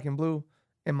me back in blue,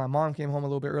 and my mom came home a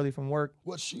little bit early from work.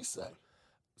 What'd she say?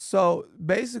 So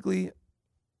basically,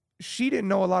 she didn't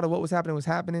know a lot of what was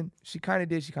happening. She kind of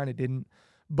did, she kind of didn't.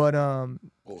 But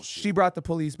she brought the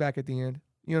police back at the end.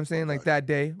 You know what I'm saying? Like that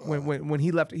day when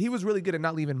he left, he was really good at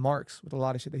not leaving marks with a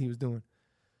lot of shit that he was doing.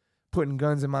 Putting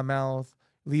guns in my mouth,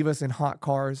 leave us in hot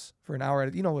cars for an hour.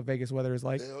 You know what Vegas weather is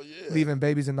like. Hell yeah. Leaving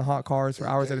babies in the hot cars for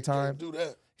hours at a time. Do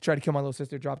that. He tried to kill my little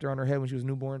sister, dropped her on her head when she was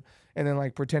newborn, and then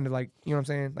like pretended like, you know what I'm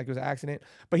saying? Like it was an accident.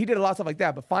 But he did a lot of stuff like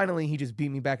that. But finally he just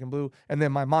beat me back in blue. And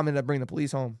then my mom ended up bringing the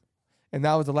police home. And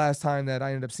that was the last time that I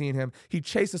ended up seeing him. He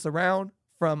chased us around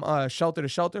from shelter to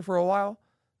shelter for a while,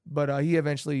 but he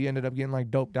eventually ended up getting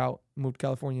like doped out, moved to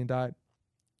California and died.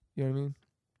 You know what I mean?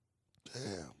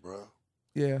 Damn, bro.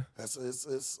 Yeah. It's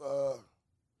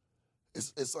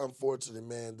unfortunate,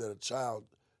 man, that a child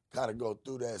gotta go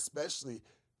through that. Especially,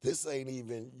 this ain't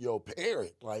even your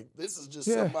parent. Like this is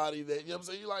just somebody that, you know what I'm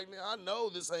saying? You're like, man, I know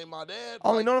this ain't my dad. I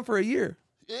only known him for a year.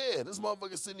 Yeah, this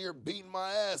motherfucker sitting here beating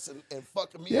my ass and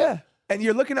fucking me up. Yeah. And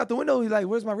you're looking out the window, you're like,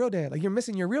 where's my real dad? Like you're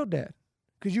missing your real dad.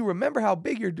 Because you remember how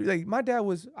big like my dad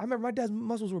was. I remember my dad's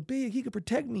muscles were big. He could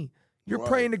protect me. You're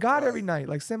praying to God every night.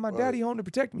 Like, send my daddy home to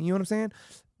protect me. You know what I'm saying?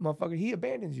 Motherfucker, he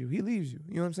abandons you. He leaves you.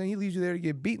 You know what I'm saying? He leaves you there to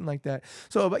get beaten like that.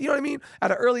 So, but you know what I mean? At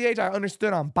an early age, I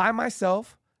understood I'm by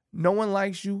myself. No one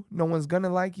likes you. No one's gonna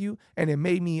like you. And it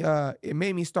made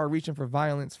me start reaching for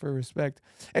violence, for respect.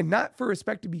 And not for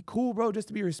respect to be cool, bro, just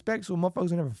to be respect so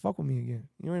motherfuckers will never fuck with me again.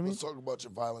 You know what I mean? Let's talk about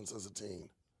your violence as a teen.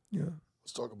 Yeah.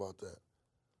 Let's talk about that.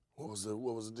 What was the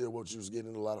deal? What, you was getting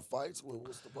in a lot of fights?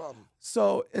 What's the problem?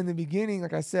 So in the beginning,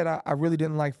 like I said, I really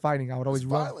didn't like fighting. I would always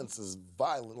run. Violence is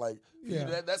violent. Like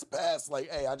that's past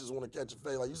like, hey, I just want to catch a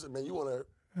fade. Like you said, man, you want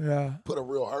to put a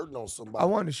real hurting on somebody. I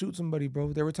wanted to shoot somebody,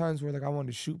 bro. There were times where like I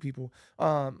wanted to shoot people.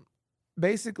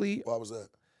 Basically. Why was that?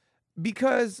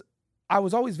 Because I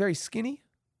was always very skinny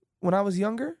when I was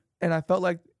younger, and I felt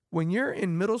like when you're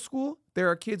in middle school, there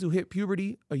are kids who hit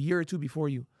puberty a year or two before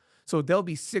you. So they'll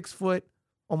be 6 foot,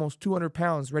 almost 200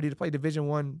 pounds, ready to play Division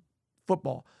I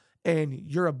football. And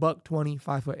you're a $120,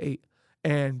 5'8".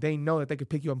 And they know that they could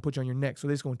pick you up and put you on your neck. So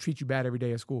they're just going to treat you bad every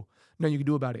day at school. Nothing you can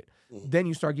do about it. Then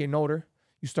you start getting older.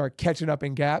 You start catching up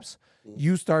in gaps.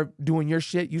 You start doing your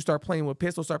shit. You start playing with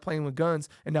pistols, start playing with guns.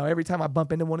 And now every time I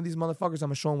bump into one of these motherfuckers, I'm going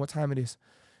to show them what time it is.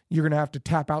 You're going to have to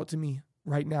tap out to me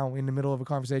right now in the middle of a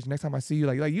conversation. Next time I see you,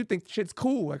 like you think shit's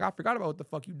cool. Like, I forgot about what the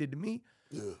fuck you did to me.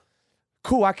 Yeah.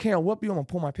 Cool, I can't whoop you. I'm gonna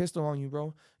pull my pistol on you,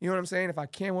 bro. You know what I'm saying? If I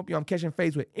can't whoop you, I'm catching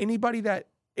fades with anybody that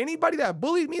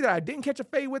bullied me that I didn't catch a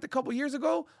fade with a couple years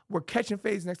ago. We're catching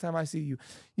fades next time I see you.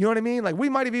 You know what I mean? Like, we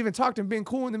might have even talked and been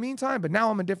cool in the meantime, but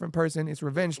now I'm a different person. It's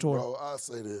revenge tour. Bro, I'll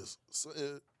say this.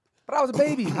 But I was a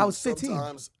baby. I was 15.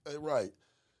 Sometimes, right.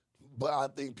 But I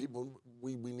think people,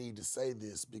 we need to say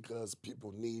this because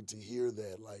people need to hear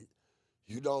that. Like,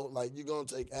 you're going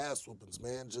to take ass whoopings,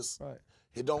 man. Just,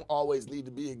 it don't always need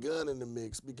to be a gun in the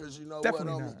mix because you know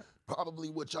Definitely what? Probably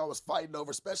what y'all was fighting over,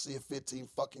 especially at 15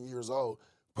 fucking years old,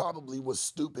 probably was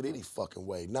stupid any fucking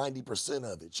way. 90%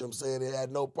 of it. You know what I'm saying? It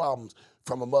had no problems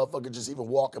from a motherfucker just even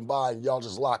walking by and y'all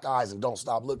just lock eyes and don't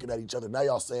stop looking at each other. Now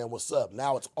y'all saying, what's up?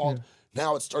 Now it's all...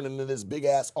 Now it's turning into this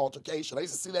big-ass altercation. I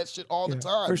used to see that shit all the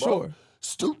time, for bro. sure.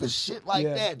 Stupid shit like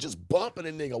that. Just bumping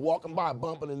a nigga, walking by,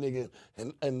 bumping a nigga,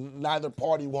 and neither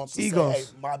party wants to say, hey,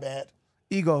 my bad.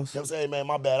 Egos. You know what I'm saying, man,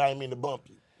 my bad, I didn't mean to bump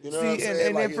you. You know what I'm saying?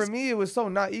 And then for me, it was so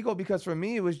not ego because for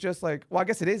me, it was just like, well, I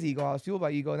guess it is ego. I was fueled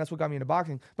by ego, and that's what got me into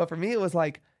boxing. But for me, it was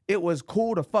like, it was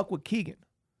cool to fuck with Keegan.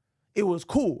 it was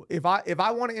cool. If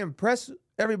I want to impress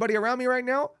everybody around me right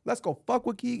now, let's go fuck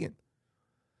with Keegan.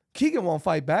 Keegan won't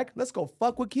fight back. Let's go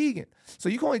fuck with Keegan. So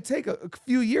you can only take a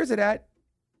few years of that.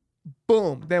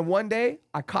 Boom. Then one day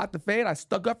I caught the fade. I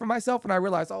stuck up for myself and I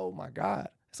realized, oh my God,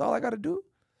 that's all I got to do.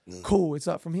 Cool, it's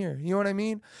up from here. You know what I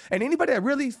mean? And anybody that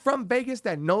really from Vegas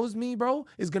that knows me, bro,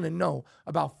 is going to know.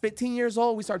 About 15 years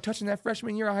old, we start touching that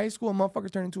freshman year of high school, and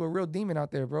motherfuckers turn into a real demon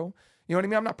out there, bro. You know what I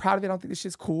mean? I'm not proud of it. I don't think this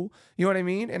shit's cool. You know what I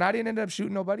mean? And I didn't end up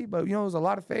shooting nobody, but, you know, it was a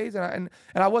lot of fades, and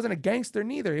I wasn't a gangster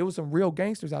neither. It was some real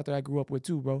gangsters out there I grew up with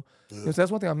too, bro. Yeah. You know, so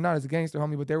that's one thing I'm not as a gangster,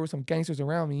 homie, but there were some gangsters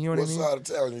around me. You know what I mean? What side of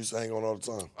town you used to hang on all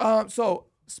the time? So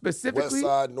specifically, West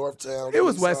Side, North Town. It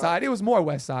was West Side. It was more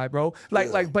West Side, bro.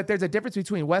 But there's a difference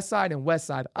between West Side and West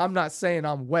Side. I'm not saying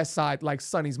I'm West Side like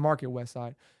Sonny's Market West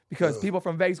Side, because people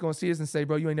from Vegas gonna see us and say,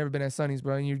 bro, you ain't never been at Sonny's,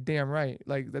 bro, and you're damn right.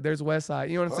 Like there's West Side.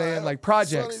 You know what I'm saying? Like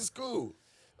projects. Sonny's cool.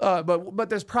 But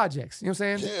there's projects. You know what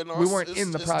I'm saying? Yeah, no, we weren't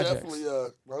in the projects.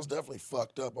 I was definitely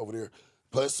fucked up over there.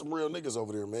 Plus some real niggas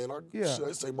over there, man.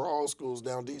 I say my old school's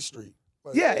down D Street.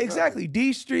 Like, yeah, exactly.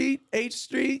 D Street, H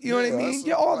Street, you know what I mean?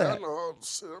 Yeah, all that. I know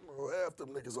half them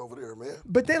niggas over there, man.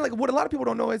 But then, like, what a lot of people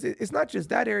don't know is it's not just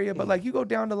that area, but like you go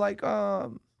down to like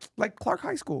Clark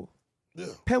High School. Yeah.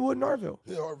 Penwood, Narville.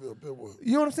 Yeah, Narville, Penwood.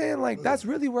 You know what I'm saying? Like, that's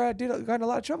really where I got in a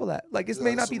lot of trouble at. Like, it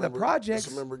may not be the projects,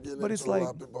 but it's like...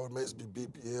 It may be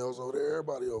BPLs over there,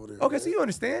 everybody over there. Okay, man. So you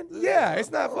understand? Yeah,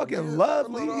 it's not fucking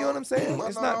lovely, you know what I'm saying?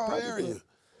 It's not area.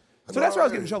 So that's where I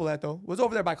was getting in trouble at, though. Was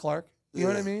over there by Clark. You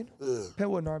know what I mean? Yeah.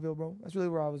 Penwood, Narville, bro. That's really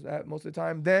where I was at most of the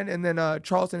time. And then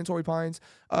Charleston and Torrey Pines.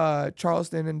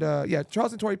 Charleston,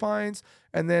 Torrey Pines.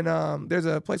 And then there's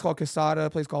a place called Quesada, a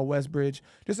place called Westbridge.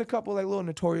 Just a couple like little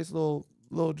notorious little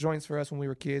joints for us when we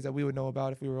were kids that we would know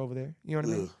about if we were over there. You know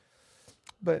what I mean?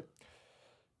 But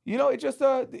you know, it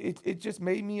just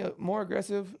made me more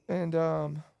aggressive. And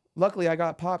luckily, I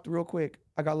got popped real quick.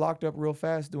 I got locked up real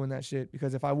fast doing that shit,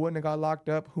 because if I wouldn't have got locked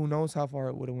up, who knows how far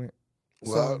it would have went.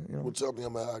 Well, tell me,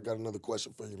 I got another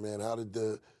question for you, man. How did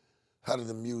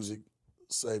the music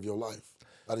save your life?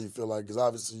 How do you feel like? Because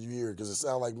obviously you hear it. Because it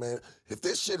sounds like, man, if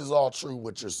this shit is all true,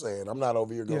 what you're saying, I'm not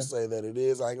over here gonna say that it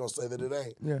is. I ain't gonna say that it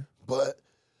ain't. Yeah. But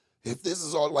if this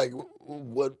is all like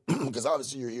what, because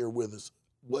obviously you're here with us,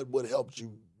 what helped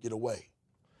you get away?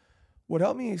 What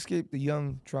helped me escape the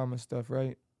young trauma stuff,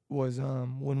 right, was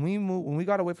when we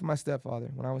got away from my stepfather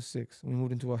when I was 6. We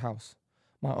moved into a house.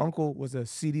 My uncle was a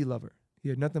CD lover. He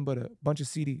had nothing but a bunch of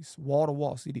CDs,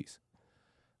 wall-to-wall CDs.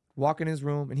 Walk in his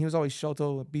room, and he was always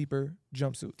Shoto, Beeper,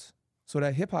 jumpsuits. So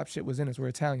that hip-hop shit was in us. We're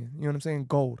Italian. You know what I'm saying?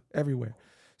 Gold everywhere.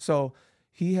 So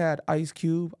he had Ice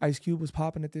Cube. Ice Cube was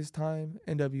popping at this time.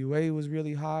 NWA was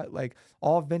really hot. Like,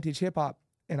 all vintage hip-hop.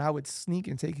 And I would sneak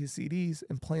and take his CDs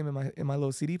and play them in my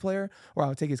little CD player, or I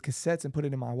would take his cassettes and put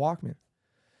it in my Walkman.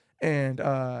 And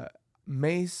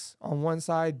Mace on one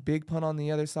side, Big Pun on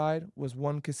the other side was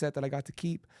one cassette that I got to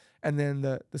keep. And then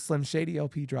the Slim Shady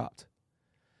LP dropped.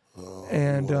 Oh,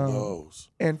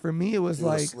 and for me it was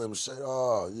like Slim Shady.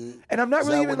 And I'm not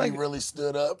really even like you really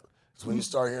stood up. It's when you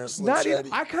start hearing Slim Shady.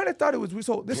 I kind of thought it was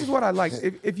so. This is what I liked.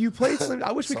 If you played Slim,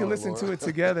 I wish we could listen to it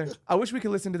together. I wish we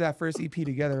could listen to that first EP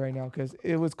together right now, because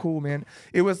it was cool, man.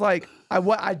 It was like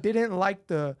I didn't like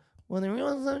the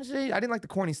real Slim Shady. I didn't like the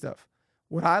corny stuff.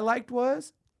 What I liked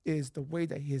is the way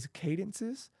that his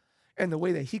cadences and the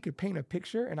way that he could paint a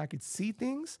picture and I could see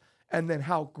things, and then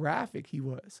how graphic he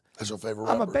was. That's your favorite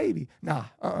rapper? I'm a baby. Nah,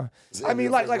 I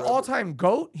mean, like all-time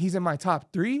GOAT, he's in my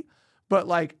top 3. But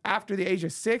like after the age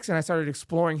of 6 and I started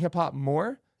exploring hip-hop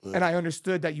more, and I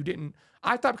understood that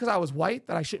I thought because I was white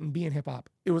that I shouldn't be in hip-hop.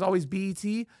 It was always BET,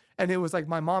 and it was like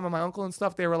my mom and my uncle and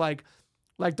stuff, they were like,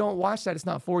 don't watch that, it's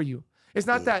not for you. It's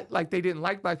not that like they didn't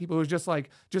like black people. It was just like,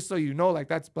 just so you know, like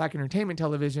that's black entertainment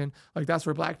television. Like that's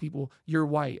for black people. You're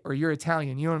white or you're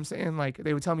Italian. You know what I'm saying? Like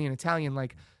they would tell me in Italian,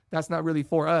 like that's not really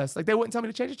for us. Like they wouldn't tell me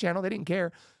to change the channel. They didn't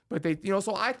care. But they, you know,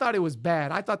 so I thought it was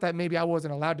bad. I thought that maybe I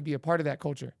wasn't allowed to be a part of that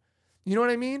culture. You know what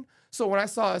I mean? So when I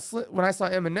saw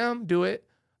Eminem do it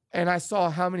and I saw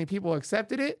how many people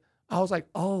accepted it, I was like,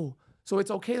 oh, so it's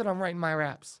okay that I'm writing my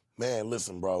raps. Man,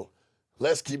 listen, bro.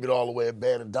 Let's keep it all the way at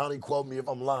bad. And Donnie, quote me if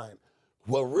I'm lying.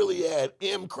 What really had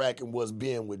M cracking was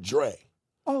being with Dre.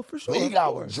 Oh, for sure. When he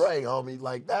got with Dre, homie,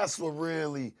 like that's what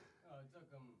really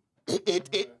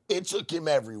it took him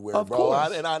everywhere, of bro.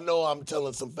 And I know I'm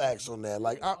telling some facts on that.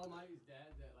 Like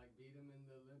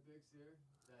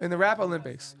in the rap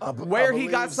Olympics, where he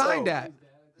got signed at.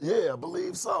 Yeah, I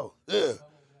believe so. Yeah.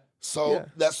 So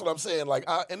that's what I'm saying. Like,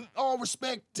 and all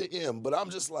respect to him, but I'm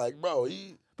just like, bro,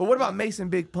 But what about Mason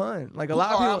Big Pun? Like a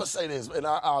lot of people. I'm gonna say this, and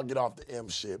I'll get off the M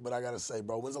shit, but I gotta say,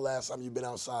 bro, when's the last time you've been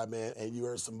outside, man, and you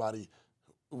heard somebody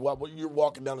When you're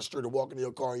walking down the street or walking to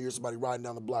your car and you hear somebody riding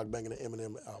down the block banging an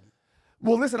Eminem album?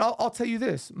 Well, listen, I'll tell you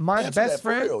this. My Answer best that for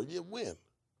friend, real. Yeah, when?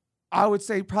 I would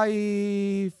say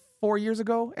probably 4 years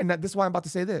ago, and this is why I'm about to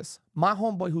say this. My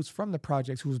homeboy who's from the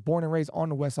projects, who was born and raised on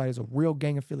the West Side, is a real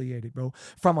gang affiliated, bro.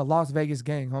 From a Las Vegas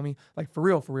gang, homie. Like, for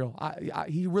real, for real.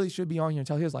 He really should be on here and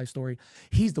tell his life story.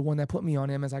 He's the one that put me on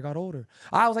him as I got older.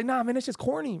 I was like, nah, man, it's just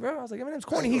corny, bro. I was like, Eminem's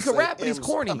corny. He can rap, but he's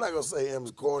corny. I'm not going to say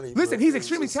M's corny. Listen, he's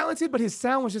extremely talented, but his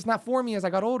sound was just not for me as I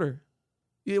got older.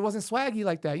 It wasn't swaggy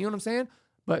like that. You know what I'm saying?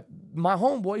 But my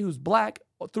homeboy, who's black,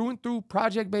 through and through,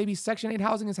 Project Baby, Section 8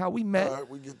 housing is how we met. All right,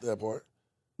 we get that part.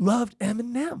 Loved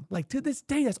Eminem. Like, to this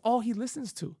day, that's all he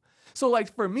listens to. So,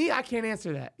 like, for me, I can't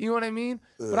answer that. You know what I mean?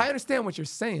 Yeah. But I understand what you're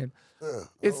saying. Yeah.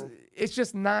 It's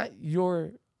just not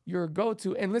your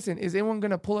go-to. And listen, is anyone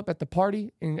gonna pull up at the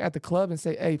party and at the club and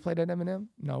say, "Hey, play that Eminem"?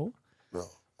 No. No.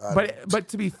 But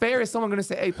to be fair, is someone gonna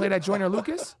say, "Hey, play that Joyner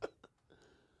Lucas"?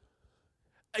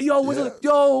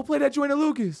 Yo, play that Joyner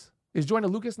Lucas. Is Joyner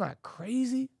Lucas not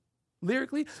crazy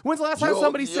lyrically? When's the last time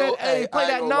somebody said, "Hey, play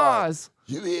that Nas"?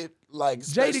 You hit, like,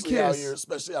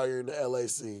 especially out here in the LA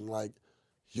scene, like,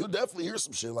 you'll definitely hear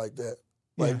some shit like that.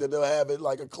 Like, that they'll have it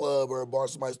like a club or a bar,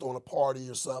 somebody's throwing a party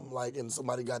or something, like, and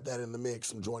somebody got that in the mix,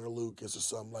 some Joyner Lucas or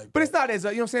something like that. But it's not as,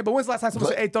 you know what I'm saying? But when's the last time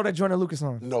someone said, "Hey, throw that Joyner Lucas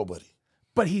on"? Nobody.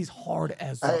 But he's hard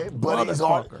as a But he's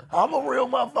hard. motherfucker. I'm a real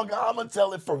motherfucker. I'm going to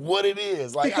tell it for what it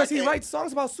is. Like, Because he writes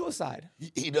songs about suicide.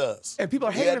 He does. And people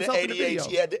are hating themselves in the video.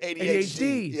 He had the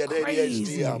ADHD. He had the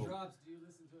ADHD album. Do you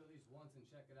listen to it at least once and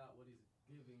check it out what he's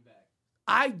giving back?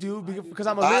 I do because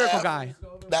I'm a lyrical guy.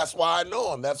 That's why I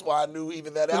know him. That's why I knew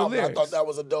even that album. I thought that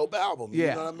was a dope album.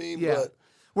 Yeah. You know what I mean? Yeah. But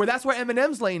where that's where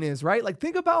Eminem's lane is, right? Like,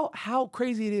 think about how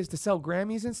crazy it is to sell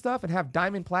Grammys and stuff and have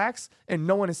diamond plaques, and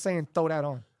no one is saying throw that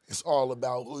on. it's all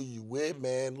about who you with,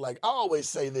 man. Like, I always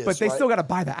say this, but they still got to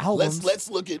buy the albums. Let's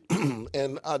look at,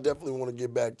 and I definitely want to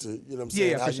get back to, you know what I'm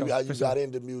saying, how you got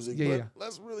into music. But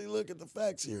let's really look at the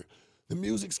facts here. The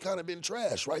music's kind of been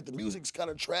trash, right? The music's kind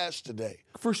of trash today.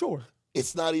 For sure.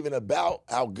 It's not even about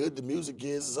how good the music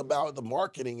is. It's about the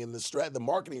marketing and the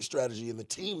marketing strategy and the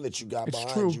team that you got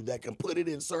behind you that can put it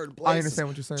in certain places. I understand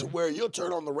what you're saying. To where you'll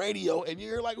turn on the radio and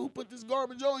you're like, who put this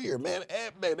garbage on here? Man,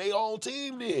 they whole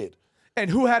team did. And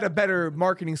who had a better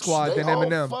marketing squad than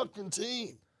Eminem? Whole fucking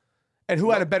team. And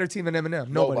who had a better team than Eminem?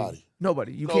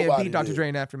 Nobody. You can't beat Dr. did. Dre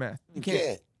and Aftermath. You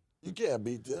can't. You can't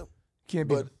beat them. Can't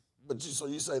beat them. So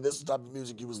you say this is the type of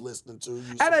music you was listening to?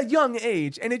 At a young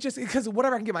age, and it just, because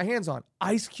whatever I can get my hands on.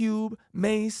 Ice Cube,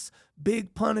 Mace,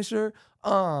 Big Punisher,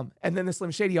 and then the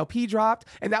Slim Shady LP dropped.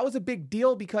 And that was a big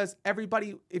deal because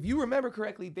everybody, if you remember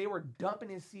correctly, they were dumping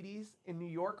his CDs in New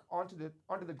York onto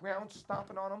the ground,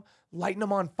 stomping on them, lighting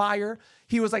them on fire.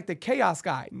 He was like the chaos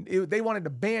guy. They wanted to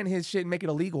ban his shit and make it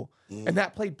illegal. And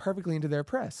that played perfectly into their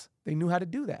press. They knew how to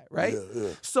do that, right? Yeah.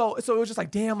 So it was just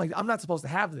like, damn, like I'm not supposed to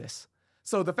have this.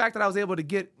 So the fact that I was able to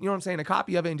get, you know what I'm saying, a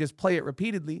copy of it and just play it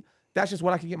repeatedly, that's just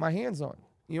what I could get my hands on.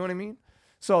 You know what I mean?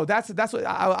 So that's what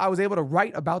I was able to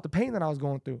write about the pain that I was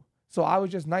going through. So I was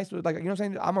just nice with, like, you know what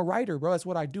I'm saying? I'm a writer, bro. That's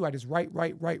what I do. I just write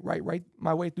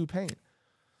my way through pain.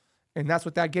 And that's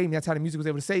what that gave me. That's how the music was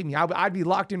able to save me. I'd be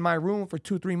locked in my room for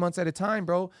 2-3 months at a time,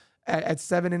 bro, at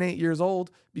 7 and 8 years old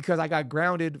because I got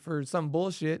grounded for some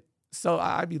bullshit. So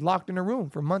I'd be locked in a room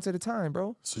for months at a time,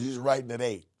 bro. So you was writing at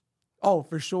 8? Oh,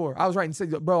 for sure. I was writing,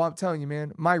 bro, I'm telling you,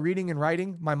 man, my reading and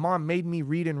writing, my mom made me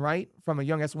read and write from a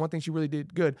young, that's one thing she really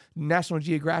did good. National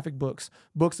Geographic books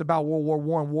about World War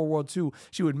I, World War II.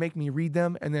 She would make me read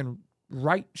them and then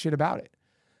write shit about it.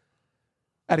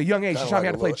 At a young age, she taught me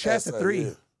how to play chess at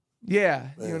 3. Yeah,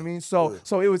 you know what I mean? So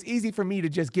it was easy for me to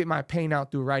just get my pain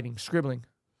out through writing, scribbling.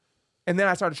 And then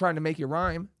I started trying to make it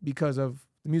rhyme because of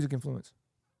the music influence.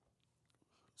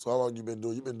 So how long you been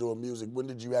doing? You've been doing music. When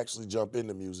did you actually jump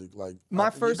into music? Like my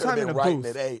first time in a writing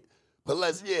booth. At 8. But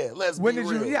let's when be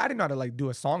did real. you? Yeah, I didn't know how to like do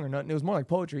a song or nothing. It was more like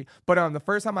poetry. But the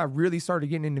first time I really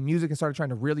started getting into music and started trying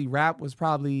to really rap was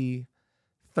probably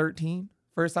 13.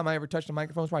 First time I ever touched a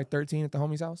microphone was probably 13 at the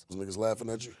homie's house. Was niggas laughing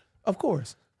at you? Of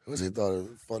course. They thought it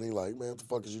was funny. Like, man, what the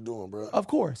fuck is you doing, bro? Of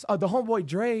course. The homeboy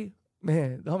Dre,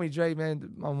 man,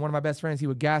 one of my best friends, he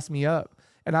would gas me up.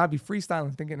 And I'd be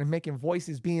freestyling, thinking and making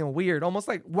voices being weird, almost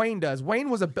like Wayne does.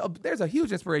 Wayne was there's a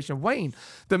huge inspiration. Wayne,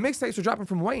 the mixtapes were dropping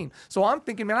from Wayne. So I'm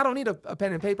thinking, man, I don't need a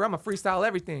pen and paper. I'm going to freestyle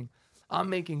everything. I'm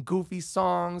making goofy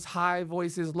songs, high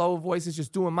voices, low voices,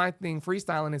 just doing my thing,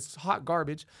 freestyling. It's hot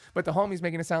garbage. But the homie's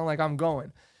making it sound like I'm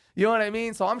going. You know what I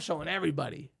mean? So I'm showing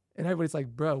everybody. And everybody's like,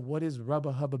 bro, what is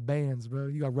rubber hubba bands, bro?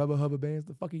 You got rubber hubba bands?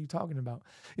 The fuck are you talking about?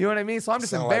 You know what I mean? So I'm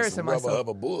just Sound embarrassing like some myself. Rubber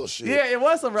hubba bullshit. Yeah, it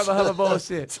was some rubber hubba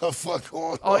bullshit. What the fuck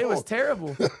going on? Oh, it was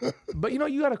terrible. But, you know,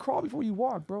 you got to crawl before you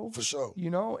walk, bro. For sure. You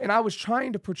know? And I was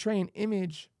trying to portray an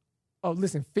image. Oh,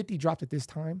 listen, 50 dropped at this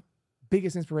time.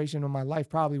 Biggest inspiration of my life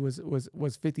probably was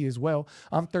 50 as well.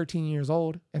 I'm 13 years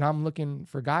old, and I'm looking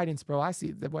for guidance, bro. I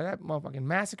see that motherfucking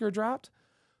Massacre dropped.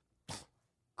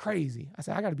 Crazy. I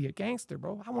said, I got to be a gangster,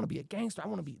 bro. I want to be a gangster.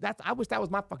 I wish that was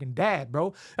my fucking dad,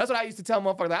 bro. That's what I used to tell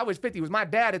motherfuckers. I wish 50 was my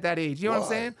dad at that age. You know what I'm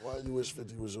saying? Why you wish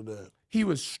 50 was your dad? He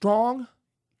was strong.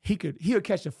 He would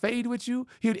catch a fade with you.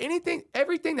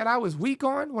 Everything that I was weak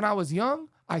on when I was young,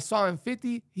 I saw in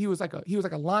 50. He was like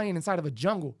a lion inside of a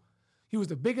jungle. He was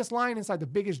the biggest lion inside the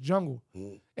biggest jungle.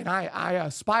 And I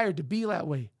aspired to be that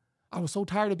way. I was so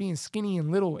tired of being skinny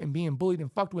and little and being bullied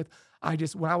and fucked with.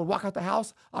 When I would walk out the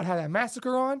house, I'd have that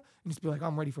Massacre on and just be like,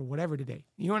 I'm ready for whatever today.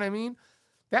 You know what I mean?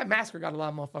 That Massacre got a lot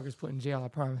of motherfuckers put in jail, I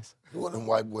promise. You're one of them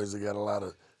white boys that got a lot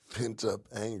of pent up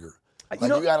anger. Like You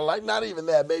know- you got not even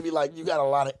that, maybe like you got a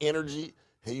lot of energy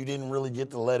and you didn't really get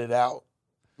to let it out.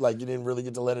 Like you didn't really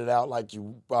get to let it out like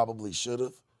you probably should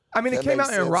have. I mean, That it came makes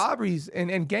out in sense. Robberies and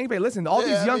gangbang. Listen, all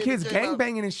Yeah, these young I mean, kids it came out-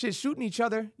 gangbanging and shit, shooting each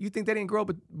other. You think they didn't grow up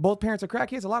with both parents are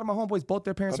crackheads? A lot of my homeboys, both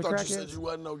their I parents are thought you said crackheads. you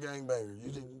wasn't no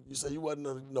gangbanger. You said you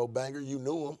wasn't no banger. You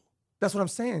knew him. That's what I'm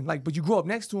saying. Like, but you grow up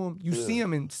next to them, you see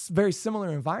them in very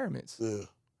similar environments. Yeah.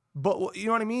 But you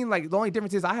know what I mean? Like, the only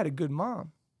difference is I had a good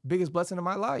mom. Biggest blessing of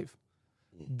my life.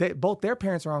 Both their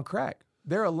parents are on crack.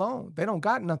 They're alone. They don't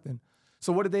got nothing.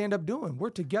 So what did they end up doing?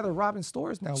 We're together robbing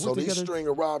stores now. So We're these together. string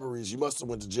of robberies, you must have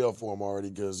went to jail for them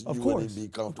already because you wouldn't be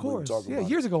comfortable talking about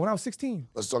years ago when I was 16.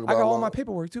 Let's talk I about got how all long- my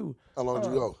paperwork too. How long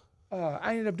did you go?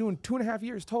 I ended up doing 2.5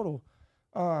 years total.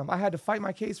 I had to fight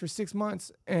my case for 6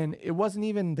 months, and it wasn't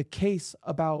even the case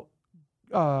about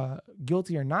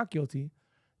guilty or not guilty.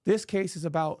 This case is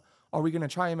about, are we going to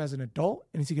try him as an adult,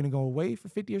 and is he going to go away for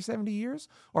 50 or 70 years?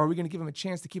 Or are we going to give him a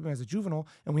chance to keep him as a juvenile,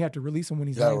 and we have to release him when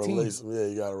he's You gotta 19? release him. Yeah,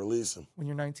 you gotta release him. When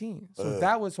you're 19.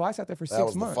 So I sat there for 6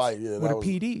 was the months fight, yeah, with that a was-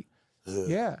 PD.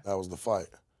 Yeah. That was the fight.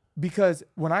 Because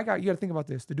when you got to think about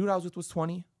this. The dude I was with was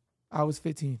 20. I was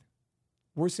 15.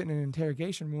 We're sitting in an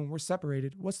interrogation room. We're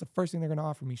separated. What's the first thing they're going to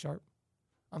offer me, Sharp?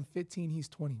 I'm 15. He's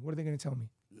 20. What are they going to tell me?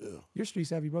 Yeah. You're street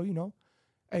savvy, bro. You know.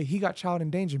 Hey, he got child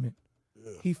endangerment.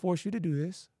 Yeah. He forced you to do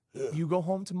this. Yeah. You go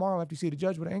home tomorrow after you see the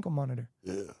judge with an ankle monitor.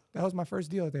 Yeah. That was my first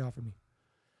deal that they offered me.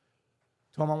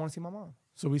 Told him I want to see my mom.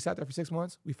 So we sat there for 6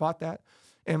 months. We fought that.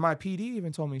 And my PD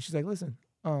even told me, she's like, listen,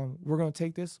 we're going to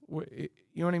take this. You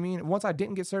know what I mean? Once I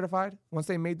didn't get certified, once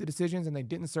they made the decisions and they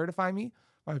didn't certify me,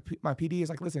 my PD is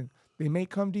like, listen, they may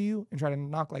come to you and try to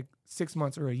knock like 6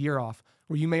 months or a year off,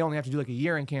 where you may only have to do like a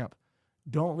year in camp.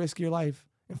 Don't risk your life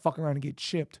and fuck around and get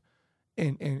chipped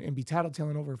and be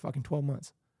tattletaling over fucking 12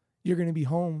 months. You're going to be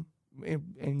home and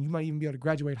you might even be able to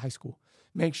graduate high school.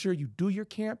 Make sure you do your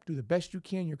camp, do the best you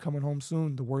can. You're coming home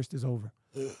soon. The worst is over.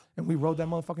 Yeah. And we rode that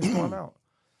motherfucking storm out.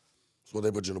 So they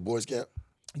put you in a boys' camp?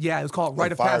 Yeah, it was called Like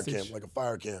Rite of fire Passage. camp, like a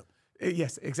fire camp.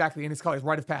 Yes, exactly. And it's called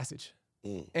Rite of Passage.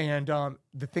 And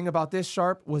the thing about this,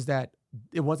 Sharp, was that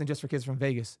it wasn't just for kids from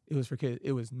Vegas. It was for kids.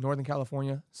 It was Northern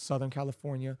California, Southern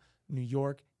California, New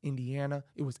York, Indiana.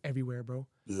 It was everywhere, bro.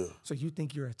 Yeah. So you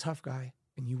think you're a tough guy,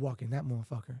 and you walk in that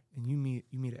motherfucker, and you meet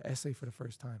an SA for the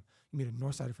first time. You meet a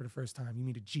Northsider for the first time. You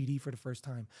meet a GD for the first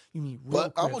time. You meet real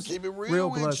But I'm going Crips, to keep it real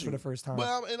with Bloods you. for the first time.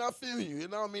 And I feel you.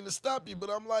 And I don't mean to stop you, but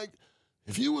I'm like,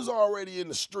 if you was already in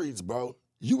the streets, bro,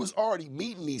 you was already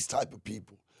meeting these type of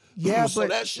people. Yeah, so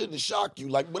but that shouldn't shock you.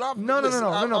 Like, when I'm no.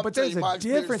 I'm But telling there's you my a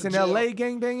experience difference in jail. LA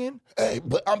gangbanging Hey,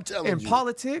 but I'm telling and you.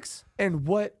 politics and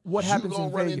what happens You gonna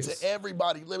in run Vegas. into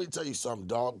everybody. Let me tell you something,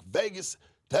 dog. Vegas,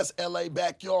 that's LA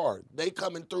backyard. They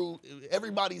coming through.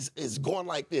 Everybody's is going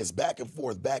like this, back and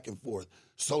forth, back and forth.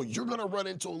 So you're gonna run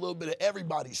into a little bit of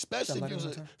everybody, especially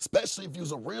if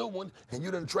you's a real one and you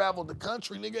done traveled the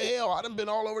country, nigga. Hell, I done been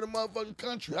all over the motherfucking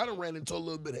country. I done ran into a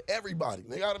little bit of everybody.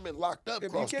 Nigga, I done been locked up You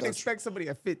across can't country. expect somebody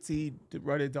at 15 to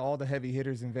run into all the heavy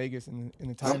hitters in Vegas in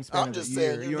the time span I'm of just a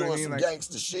saying year. you're You know doing what I mean? some Like,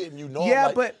 gangster shit and you know Yeah,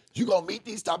 like, but- you gonna meet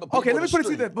these type of people. okay, let in me the put it to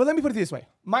you. street. But let me put it this way: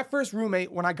 my first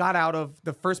roommate, when I got out of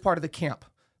the first part of the camp,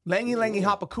 Langy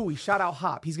Hopakui, shout out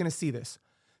Hop. He's gonna see this.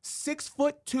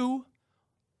 6'2",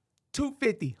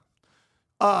 250.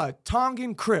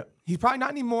 Tongan Crip. He's probably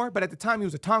not anymore, but at the time he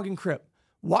was a Tongan Crip.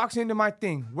 Walks into my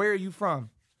thing. Where are you from?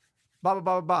 Blah, blah,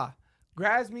 blah, blah, blah.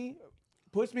 Grabs me,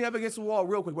 puts me up against the wall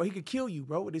real quick. Bro, he could kill you,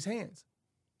 bro, with his hands.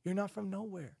 You're not from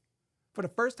nowhere. For the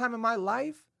first time in my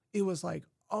life, it was like,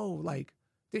 oh,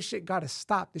 this shit gotta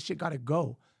stop. This shit gotta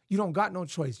go. You don't got no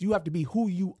choice. You have to be who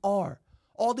you are.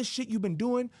 All this shit you've been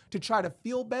doing to try to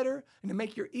feel better and to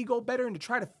make your ego better and to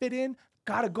try to fit in,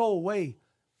 gotta go away.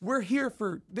 We're here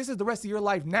for, this is the rest of your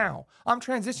life now. I'm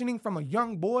transitioning from a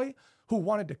young boy who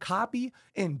wanted to copy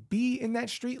and be in that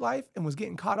street life and was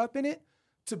getting caught up in it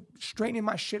to straightening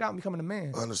my shit out and becoming a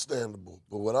man. Understandable.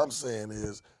 But what I'm saying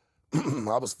is,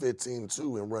 I was 15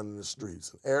 too and running the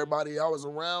streets. Everybody I was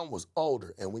around was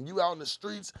older. And when you out in the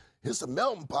streets, it's a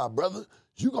melting pot, brother.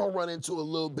 You gonna run into a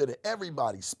little bit of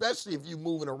everybody, especially if you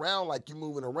moving around like you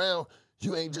moving around.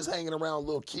 You ain't just hanging around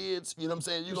little kids. You know what I'm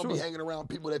saying? You're going to be hanging around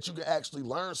people that you can actually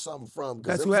learn something from.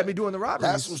 That's who had me doing the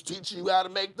robberies. That's who's teaching you how to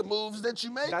make the moves that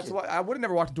you make. That's why I would have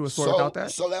never walked into a store without that.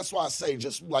 So that's why I say,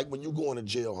 just like when you go into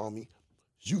jail, homie,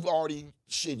 you've already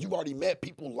met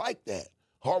people like that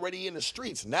already in the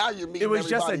streets. Now you're meeting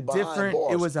everybody behind bars. It was just a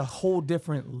different, it was a whole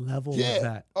different level of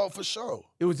that. Oh, for sure.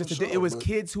 It was just, it was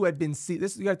kids who had been, you got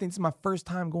to think this is my first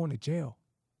time going to jail.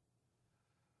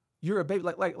 You're a baby,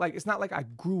 like it's not like I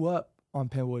grew up on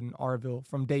Penwood and Arville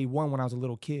from day one when I was a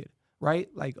little kid, right?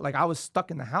 Like I was stuck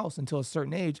in the house until a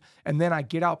certain age, and then I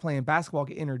get out playing basketball,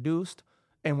 get introduced,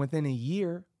 and within a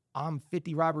year, I'm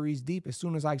 50 robberies deep as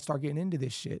soon as I start getting into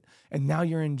this shit. And now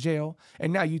you're in jail,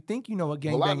 and now you think you know what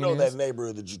gangbanging is. Well, I know that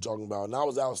neighborhood that you're talking about, and I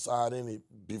was outside in it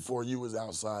before you was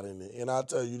outside in it. And I'll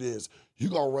tell you this,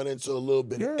 you're going to run into a little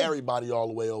bit of everybody all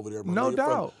the way over there. No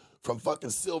doubt. From fucking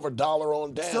Silver Dollar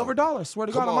on down. Silver Dollar, swear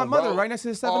to God, on my mother, right next to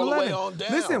the 7-Eleven. All the way on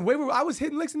down. Listen, I was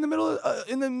hitting licks in the middle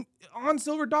of, on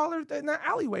Silver Dollar in that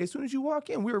alleyway. As soon as you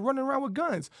walk in, we were running around with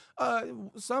guns.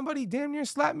 Somebody damn near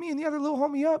slapped me and the other little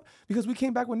homie up because we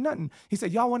came back with nothing. He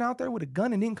said, y'all went out there with a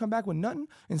gun and didn't come back with nothing,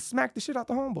 and smacked the shit out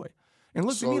the homeboy. And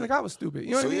looked at me like I was stupid.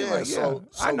 You know what I mean? Yeah, like, so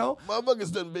I know.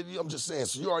 Motherfuckers done been, I'm just saying,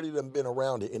 so you already done been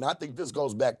around it. And I think this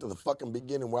goes back to the fucking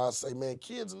beginning where I say, man,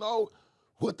 kids know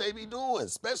what they be doing,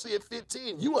 especially at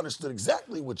 15. You understood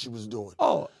exactly what you was doing.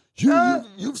 Oh,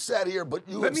 you've sat here, but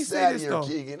you have sat here,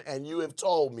 Keegan, and you have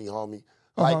told me, homie,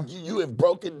 like you have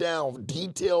broken down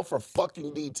detail for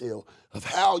fucking detail of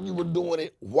how you were doing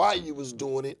it, why you was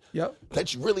doing it. Yep.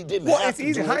 That you really didn't have to do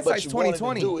it, Hindsight's but you wanted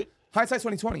to do it. Hindsight's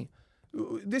 2020.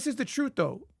 This is the truth,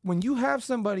 though. When you have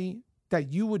somebody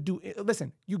that you would do,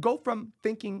 listen, you go from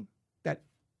thinking that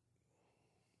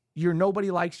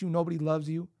nobody likes you, nobody loves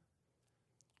you,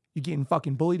 you're getting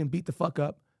fucking bullied and beat the fuck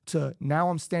up, to now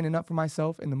I'm standing up for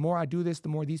myself, and the more I do this, the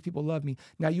more these people love me.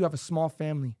 Now you have a small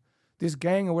family. This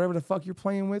gang or whatever the fuck you're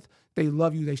playing with, they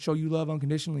love you. They show you love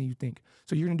unconditionally, you think.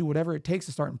 So you're going to do whatever it takes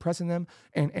to start impressing them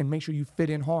and make sure you fit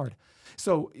in hard.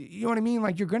 So, you know what I mean?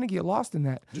 Like, you're going to get lost in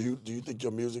that. Do you think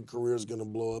your music career is going to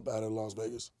blow up out in Las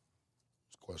Vegas?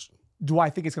 That's a question. Do I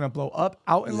think it's going to blow up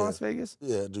out in Las Vegas?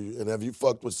 Yeah, and have you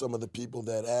fucked with some of the people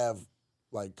that have,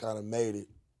 like, kind of made it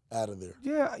out of there?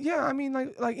 Yeah. I mean,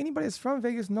 like anybody that's from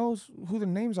Vegas knows who the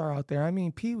names are out there. I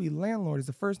mean, Pee Wee Landlord is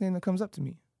the first name that comes up to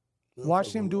me. Yeah,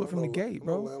 Watch him do it from the gate,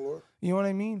 bro. You know what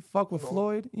I mean? Fuck with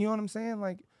Floyd. You know what I'm saying?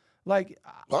 Like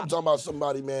I'm talking about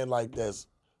somebody, man, like that's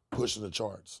pushing the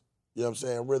charts. You know what I'm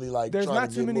saying? Really, like, there's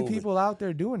not too many people out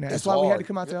there doing that. That's why we had to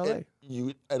come out to LA.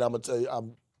 And I'm gonna tell you,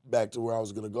 I'm back to where I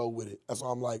was gonna go with it. That's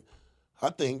why I'm like, I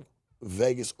think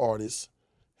Vegas artists,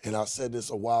 and I said this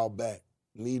a while back,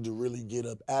 need to really get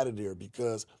up out of there,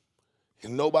 because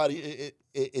nobody,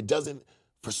 it doesn't,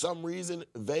 for some reason,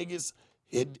 Vegas,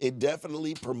 it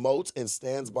definitely promotes and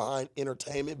stands behind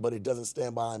entertainment, but it doesn't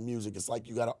stand behind music. It's like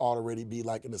you got to already be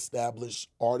like an established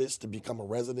artist to become have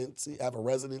a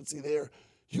residency there.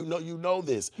 You know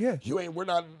this. Yeah. We're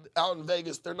not out in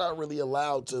Vegas. They're not really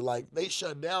allowed to, like, they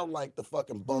shut down like the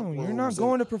fucking bunk rooms. You're not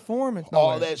going to performance.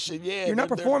 All that shit. Yeah. You're not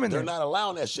performing there. They're not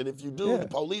allowing that shit. If you do, the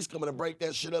police coming to break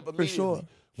that shit up immediately. For sure.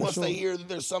 Once they hear that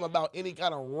there's something about any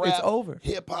kind of rap, it's over.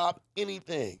 Hip hop,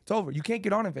 anything. It's over. You can't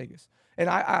get on in Vegas. And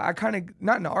I kind of,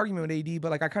 not in an argument with AD, but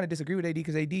like I kind of disagree with AD,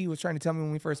 because AD was trying to tell me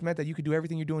when we first met that you could do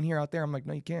everything you're doing here out there. I'm like,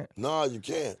 no, you can't. No, you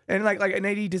can't. And and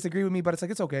AD disagreed with me, but it's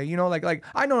like, it's okay. You know, like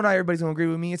I know not everybody's gonna agree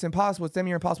with me. It's impossible. It's damn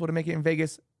near impossible to make it in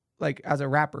Vegas, like, as a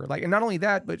rapper. Like, and not only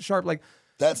that, but Sharp, like,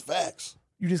 that's facts.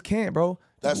 You just can't, bro.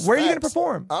 That's where facts. are you gonna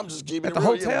perform? I'm just keeping at it the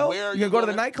real. hotel. Where you gonna go to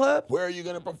the nightclub? Where are you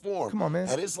gonna perform? Come on, man.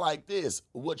 And it's like this: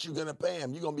 what you gonna pay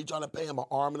him? You gonna be trying to pay him an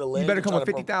arm and a leg? You better come with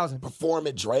 50,000. Perform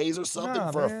at Dre's or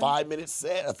something for a 5-minute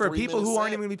set. For people who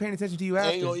aren't even gonna be paying attention to you after.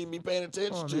 They ain't gonna even be paying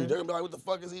attention to you. They're gonna be like, "What the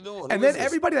fuck is he doing?" And then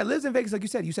everybody that lives in Vegas, like you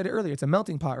said it earlier, it's a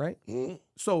melting pot, right? Mm-hmm.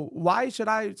 So why should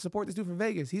I support this dude from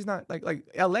Vegas? He's not like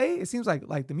LA. It seems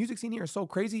like the music scene here is so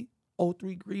crazy.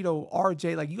 03 Greedo,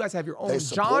 RJ, like, you guys have your own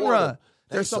genre.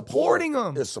 They're supporting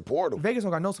them. They're supporting them. Vegas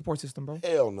don't got no support system, bro.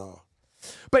 Hell no.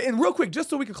 But real quick, just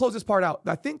so we can close this part out,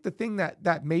 I think the thing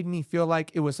that made me feel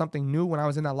like it was something new when I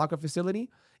was in that lockup facility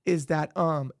is that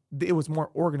it was more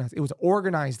organized. It was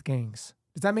organized gangs.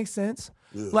 Does that make sense?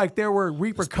 Yeah. Like there were It's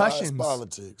repercussions.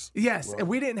 politics. Yes, bro. and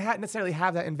we didn't necessarily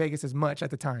have that in Vegas as much at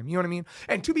the time. You know what I mean?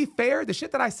 And to be fair, the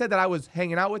shit that I said that I was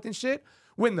hanging out with and shit,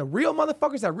 when the real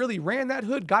motherfuckers that really ran that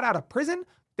hood got out of prison,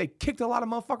 they kicked a lot of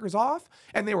motherfuckers off,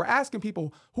 and they were asking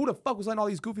people, who the fuck was letting all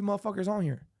these goofy motherfuckers on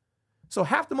here? So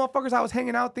half the motherfuckers I was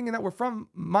hanging out thinking that were from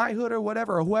my hood or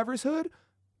whatever, or whoever's hood,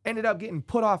 ended up getting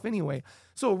put off anyway.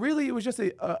 So really, it was just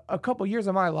a couple years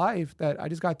of my life that I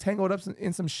just got tangled up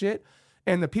in some shit.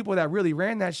 And the people that really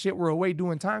ran that shit were away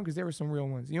doing time because there were some real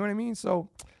ones. You know what I mean? So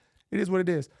it is what it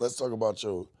is. Let's talk about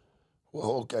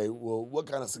well, what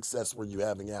kind of success were you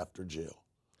having after jail?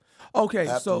 Okay,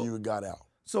 After you got out.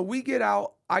 So we get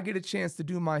out, I get a chance to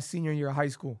do my senior year of high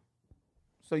school.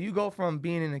 So you go from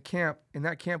being in a camp, and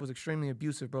that camp was extremely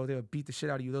abusive, bro. They would beat the shit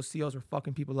out of you. Those COs were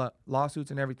fucking people up, lawsuits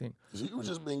and everything. So you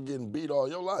just been getting beat all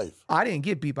your life. I didn't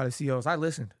get beat by the COs. I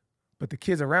listened. But the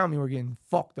kids around me were getting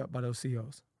fucked up by those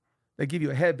COs. They give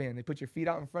you a headband. They put your feet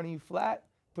out in front of you flat,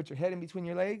 put your head in between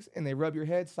your legs, and they rub your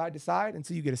head side to side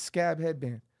until you get a scab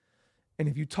headband. And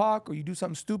if you talk or you do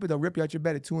something stupid, they'll rip you out your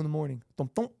bed at 2 a.m.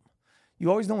 Thump, thump. You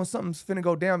always know when something's finna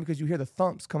go down because you hear the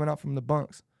thumps coming out from the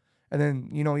bunks. And then,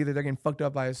 you know, either they're getting fucked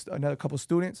up by another couple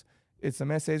students, it's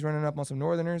some essays running up on some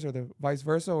Northerners, or the vice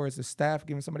versa, or it's the staff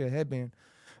giving somebody a headband.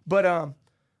 But,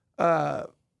 and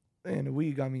the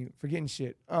weed got me forgetting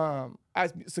shit.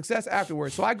 Success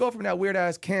afterwards. So I go from that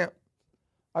weird-ass camp,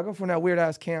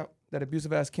 that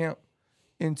abusive-ass camp,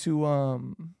 into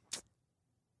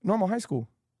normal high school.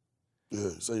 Yeah,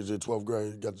 so you did 12th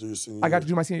grade, you got to do your senior I got year. to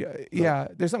do my senior. Yeah,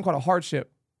 there's something called a hardship.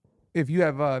 If you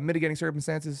have mitigating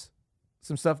circumstances,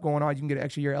 some stuff going on, you can get an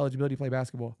extra year eligibility to play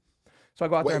basketball. So I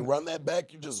go out Wait, there. run that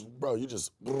back? You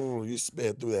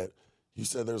sped through that. You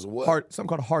said there's a what? Something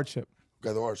called a hardship.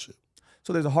 Okay, the hardship.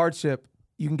 So there's a hardship.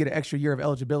 You can get an extra year of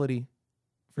eligibility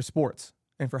for sports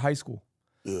and for high school.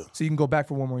 Yeah. So you can go back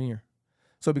for one more year.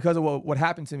 So because of what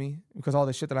happened to me, because of all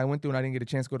the shit that I went through and I didn't get a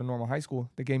chance to go to normal high school,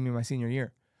 they gave me my senior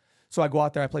year. So I go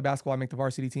out there, I play basketball, I make the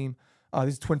varsity team.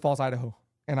 This is Twin Falls, Idaho.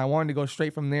 And I wanted to go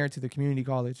straight from there to the community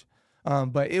college.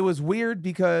 But it was weird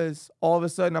because all of a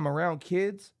sudden I'm around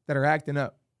kids that are acting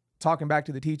up, talking back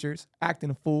to the teachers, acting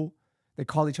a fool. They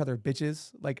call each other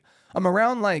bitches. Like I'm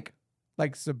around like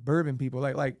suburban people,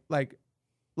 like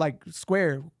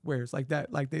squares like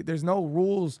that. Like there's no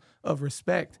rules of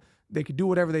respect. They could do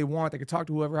whatever they want. They could talk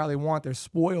to whoever how they want. They're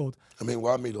spoiled. I mean,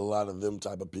 well, I meet a lot of them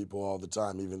type of people all the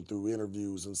time, even through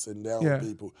interviews and sitting down with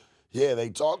people. Yeah, they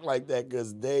talk like that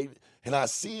because and I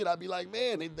see it, I be like,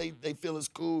 man, they feel it's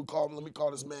cool. Let me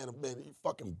call this man a man, you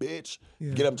fucking bitch.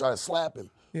 Yeah. Get up and try to slap him.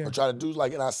 Yeah. Or try to do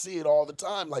and I see it all the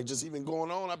time, like just even going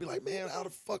on. I be like, man, how the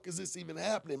fuck is this even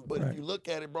happening? But if you look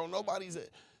at it, bro,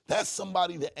 that's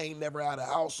somebody that ain't never had a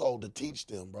household to teach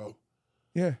them, bro.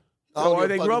 Yeah. I don't Or give a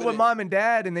they fuck grew if up it with ain't- mom and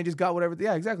dad and they just got whatever.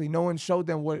 Yeah, exactly. No one showed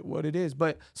them what it is.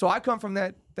 But so I come from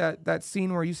that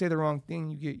scene where you say the wrong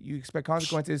thing, you expect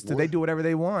consequences to they do whatever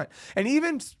they want. And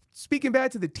even speaking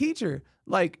bad to the teacher,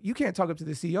 like you can't talk up to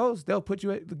the CEOs. They'll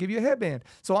give you a headband.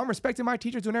 So I'm respecting my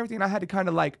teachers doing everything. And I had to kind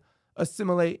of like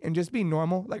assimilate and just be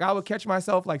normal. Like I would catch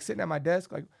myself like sitting at my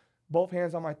desk, like both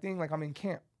hands on my thing, like I'm in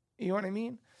camp. You know what I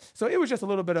mean? So it was just a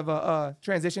little bit of a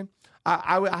transition.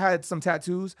 I had some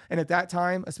tattoos, and at that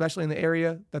time, especially in the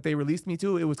area that they released me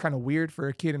to, it was kind of weird for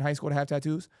a kid in high school to have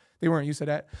tattoos. They weren't used to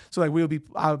that. So like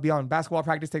I would be on basketball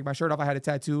practice, take my shirt off, I had a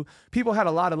tattoo. People had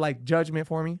a lot of like judgment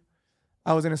for me.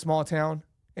 I was in a small town,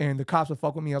 and the cops would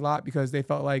fuck with me a lot because they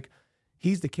felt like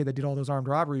he's the kid that did all those armed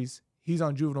robberies. He's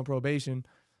on juvenile probation.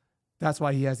 That's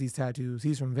why he has these tattoos.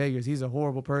 He's from Vegas. He's a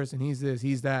horrible person. He's this,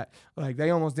 he's that. Like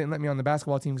they almost didn't let me on the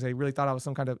basketball team because they really thought I was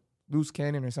some kind of loose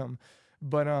cannon or something.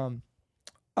 But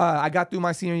I got through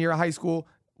my senior year of high school,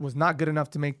 was not good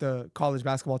enough to make the college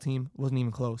basketball team, wasn't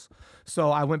even close. So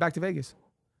I went back to Vegas.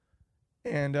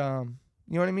 And you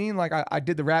know what I mean? Like I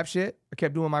did the rap shit. I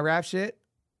kept doing my rap shit.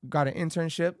 Got an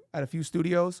internship at a few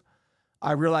studios.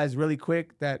 I realized really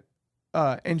quick that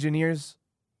engineers,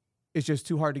 it's just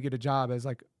too hard to get a job as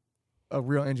like a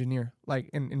real engineer, like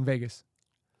in Vegas.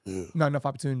 Yeah. Not enough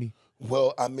opportunity.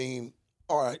 Well, I mean,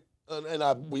 all right,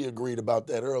 and we agreed about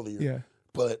that earlier. Yeah.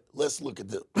 But let's look at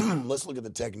the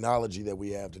the technology that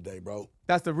we have today, bro.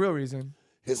 That's the real reason.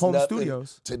 It's Home nothing.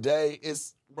 studios. Today,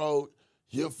 bro,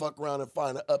 you'll fuck around and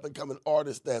find an up-and-coming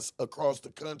artist that's across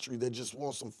the country that just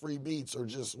wants some free beats or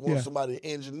just wants somebody to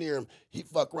engineer him. He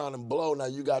fuck around and blow, now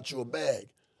you got you a bag.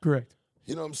 Correct.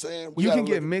 You know what I'm saying? You can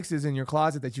get mixes in your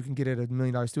closet that you can get at $1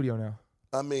 million studio now.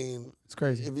 I mean, it's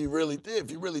crazy. If you really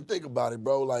think about it,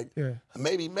 bro, like yeah.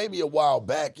 maybe a while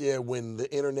back, when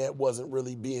the internet wasn't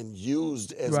really being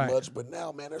used as much, but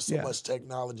now, man, there's so much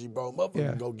technology, bro.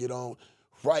 Motherfucker can go get on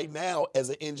right now as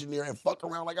an engineer and fuck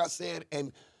around, like I said,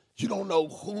 and you don't know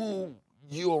who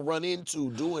you'll run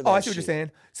into doing that Oh, I see what shit. you're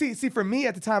saying. See, for me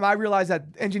at the time, I realized that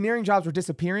engineering jobs were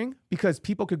disappearing because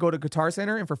people could go to Guitar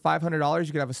Center and for $500,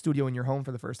 you could have a studio in your home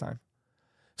for the first time.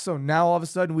 So now all of a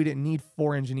sudden, we didn't need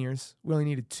 4 engineers. We only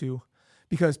needed 2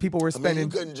 because people were spending.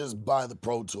 You couldn't just buy the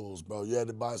Pro Tools, bro. You had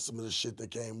to buy some of the shit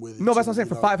that came with it. No, that's what I'm saying.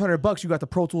 For $500, you got the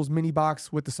Pro Tools mini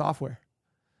box with the software,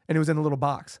 and it was in a little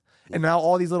box. And now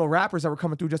all these little rappers that were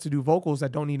coming through just to do vocals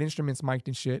that don't need instruments mic'd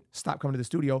and shit stopped coming to the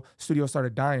studio. Studio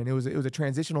started dying. It was a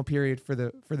transitional period for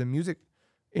the music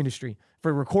industry,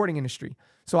 for the recording industry.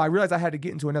 So I realized I had to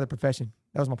get into another profession.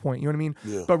 That was my point. You know what I mean?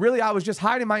 Yeah. But really, I was just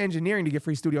hiding my engineering to get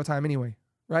free studio time anyway,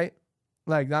 right?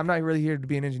 Like, I'm not really here to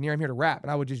be an engineer. I'm here to rap.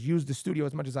 And I would just use the studio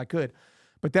as much as I could.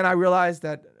 But then I realized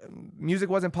that music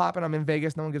wasn't popping. I'm in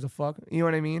Vegas. No one gives a fuck. You know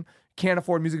what I mean? Can't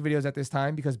afford music videos at this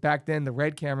time because back then the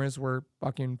red cameras were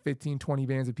fucking 15, 20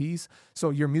 bands a piece.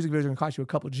 So your music videos are going to cost you a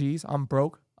couple G's. I'm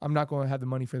broke. I'm not going to have the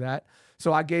money for that.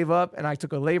 So I gave up and I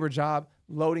took a labor job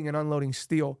loading and unloading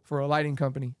steel for a lighting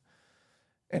company.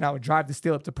 And I would drive the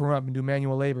steel up to Pahrump and do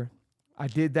manual labor. I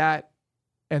did that.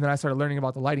 And then I started learning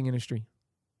about the lighting industry.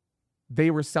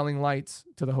 They were selling lights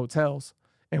to the hotels.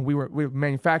 And we were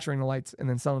manufacturing the lights and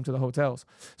then selling them to the hotels.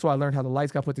 So I learned how the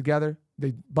lights got put together.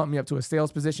 They bumped me up to a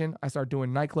sales position. I started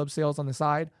doing nightclub sales on the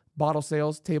side, bottle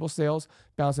sales, table sales,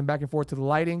 bouncing back and forth to the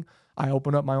lighting. I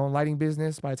opened up my own lighting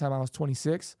business by the time I was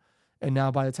 26. And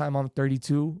now by the time I'm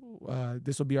 32,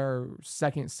 this will be our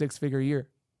second 6-figure year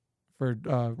for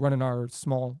running our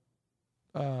small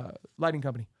lighting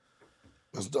company.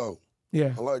 That's dope.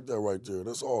 Yeah. I like that right there.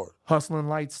 That's hard. Hustling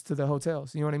lights to the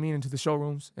hotels, you know what I mean, and to the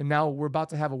showrooms. And now we're about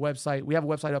to have a website. We have a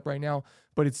website up right now,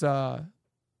 but it's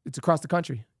across the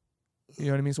country. You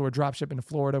know what I mean? So we're drop shipping to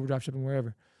Florida, we're drop shipping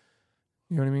wherever.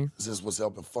 You know what I mean? Is this what's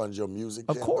helping fund your music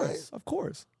Of campaign?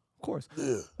 course.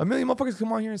 Yeah. A million motherfuckers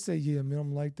come on here and say, yeah, man,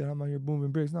 I'm like that. I'm out here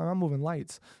moving bricks. No, I'm moving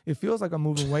lights. It feels like I'm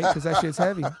moving weight because that shit's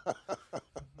heavy.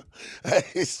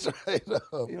 Hey, straight up.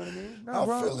 You know what I mean? No, I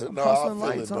bro. feel it. I'm No, hustling I feel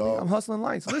lights, it, homie. dog. I'm hustling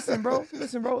lights. Listen, bro.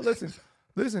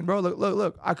 Listen, bro.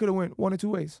 Look. I could have went one of 2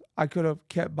 ways. I could have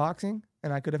kept boxing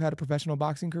and I could have had a professional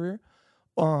boxing career.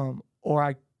 Or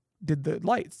I did the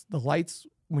lights. The lights,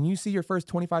 when you see your first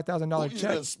 $25,000 Who you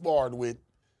check. done sparred with?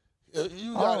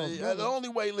 You got the only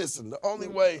way. Listen, the only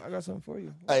way. I got something for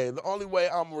you. Hey, the only way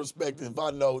I'm respected if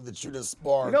I know that you done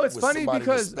sparred. You know, it's with funny somebody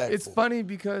because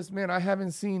respectful. man, I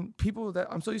haven't seen people that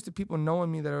I'm so used to people knowing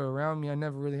me that are around me. I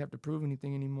never really have to prove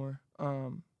anything anymore.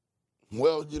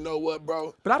 Well, you know what,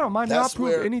 bro? But I don't mind. I'll That's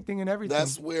prove where- anything and everything.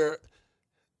 That's where.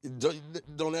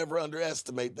 Don't ever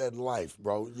underestimate that in life,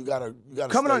 bro. You gotta.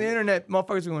 Coming on stay- the internet,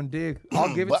 motherfuckers are gonna dig.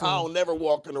 I'll give it But to I them. don't never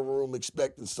walk in a room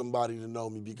expecting somebody to know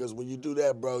me because when you do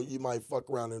that, bro, you might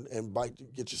fuck around and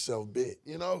get yourself bit.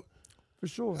 You know. For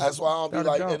sure. That's why I don't be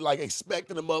Without a doubt. like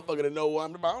expecting a motherfucker to know who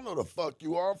I'm. I don't know the fuck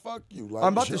you are. Fuck you. Like,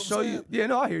 I'm about you to know show what I'm you. Yeah,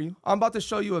 no, I hear you. I'm about to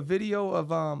show you a video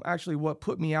of actually what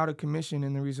put me out of commission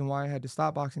and the reason why I had to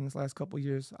stop boxing this last couple of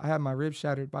years. I had my ribs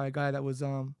shattered by a guy that was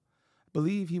I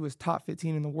believe he was top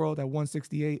 15 in the world at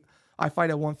 168. I fight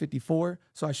at 154,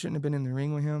 so I shouldn't have been in the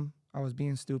ring with him. I was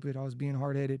being stupid. I was being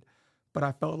hard-headed. But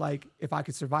I felt like if I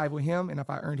could survive with him and if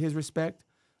I earned his respect,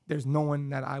 there's no one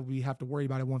that I would have to worry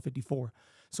about at 154.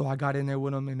 So I got in there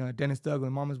with him, and Dennis Douglas,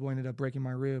 Mama's boy, ended up breaking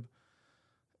my rib.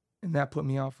 And that put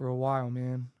me out for a while,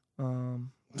 man.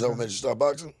 Is that what made you stop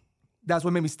boxing? That's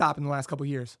what made me stop in the last couple of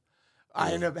years.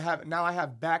 I ended up now I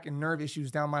have back and nerve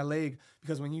issues down my leg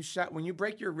because when you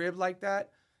break your rib like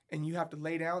that and you have to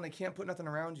lay down, they can't put nothing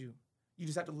around you. You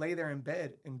just have to lay there in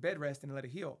bed rest and let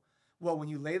it heal. Well, when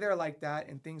you lay there like that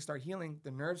and things start healing,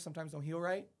 the nerves sometimes don't heal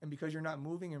right. And because you're not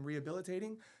moving and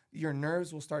rehabilitating, your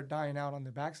nerves will start dying out on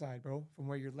the backside, bro, from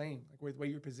where you're laying, like where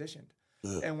you're positioned.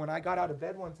 Yeah. And when I got out of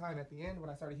bed one time at the end, when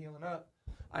I started healing up,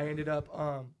 I ended up,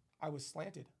 I was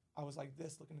slanted. I was like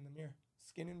this, looking in the mirror,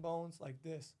 skin and bones like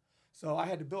this. So I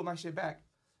had to build my shit back.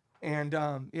 And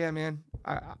yeah, man,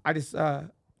 I just I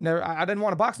didn't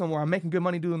want to box no more. I'm making good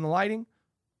money doing the lighting.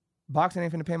 Boxing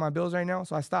ain't finna pay my bills right now,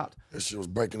 so I stopped. That shit was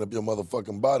breaking up your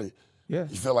motherfucking body. Yeah.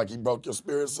 You feel like he broke your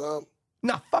spirit, son?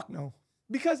 Nah, fuck no.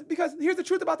 Because here's the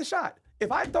truth about the shot.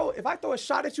 If I throw a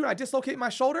shot at you and I dislocate my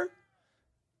shoulder,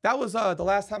 that was the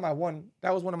last time I won.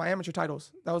 That was one of my amateur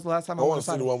titles. That was the last time I won. I want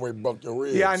to see the one where he broke your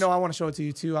ribs. Yeah, I know. I want to show it to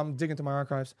you too. I'm digging through my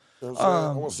archives. You know what I'm saying?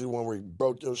 I want to see the one where he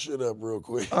broke your shit up real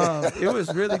quick. It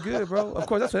was really good, bro. Of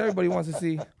course, that's what everybody wants to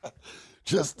see.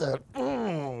 Just that.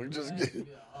 Just get.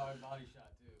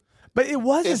 But it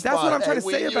wasn't. It's That's fine. what I'm trying to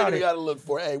say about it. You got to look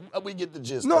for it. Hey, we get the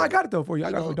gist. No, of I it. got it though for you.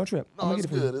 I got it for you. Don't trip. No, it's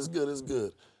good. It's good. It's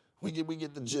good. We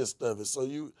get the gist of it.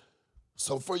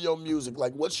 So for your music,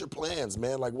 like, what's your plans,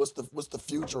 man? Like, what's the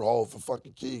future hold for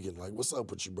fucking Keegan? Like, what's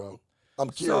up with you, bro? I'm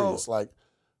curious. Like,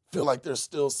 feel like there's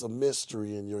still some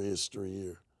mystery in your history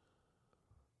here.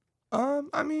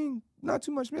 I mean, not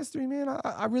too much mystery, man.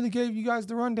 I really gave you guys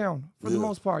the rundown for the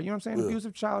most part. You know what I'm saying?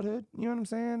 Abusive childhood. You know what I'm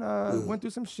saying? Went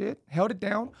through some shit, held it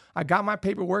down. I got my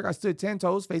paperwork. I stood 10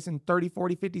 toes facing 30,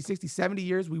 40, 50, 60, 70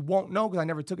 years. We won't know because I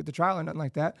never took it to trial or nothing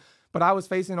like that. But I was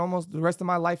facing almost the rest of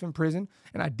my life in prison,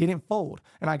 and I didn't fold.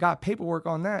 And I got paperwork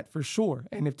on that for sure.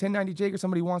 And if 1090 Jake or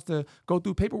somebody wants to go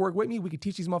through paperwork with me, we could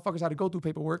teach these motherfuckers how to go through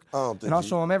paperwork, and I'll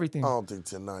show them everything. I don't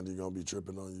think 1090 gonna be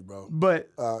tripping on you, bro. But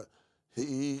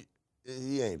he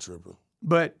ain't tripping.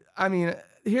 But I mean,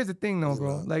 here's the thing though,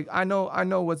 bro. Like I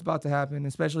know what's about to happen,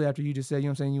 especially after you just said, you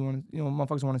know what I'm saying, you want to,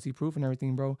 motherfuckers want to see proof and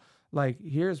everything, bro. Like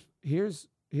here's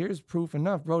proof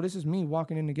enough, bro. This is me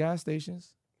walking into gas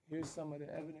stations. Here's some of the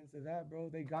evidence of that, bro.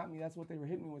 They got me. That's what they were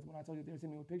hitting me with when I told you they were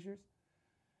hitting me with pictures.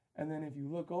 And then if you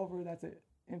look over, that's an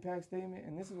impact statement.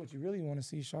 And this is what you really want to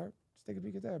see, Sharp. Just take a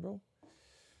peek at that, bro.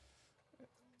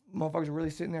 Motherfuckers are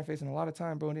really sitting there facing a lot of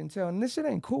time, bro, and didn't tell. And this shit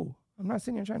ain't cool. I'm not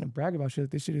sitting here trying to brag about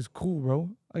shit. This shit is cool, bro.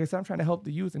 Like I said, I'm trying to help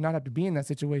the youth and not have to be in that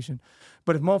situation.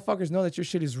 But if motherfuckers know that your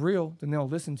shit is real, then they'll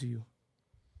listen to you.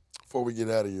 Before we get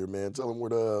out of here, man, tell them where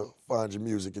to find your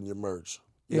music and your merch.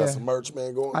 You got some merch,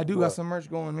 man, going? I do got some merch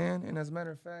going, man. And as a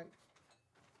matter of fact,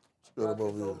 I got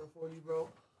over here for you, bro. What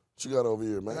you got over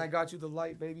here, man? And I got you the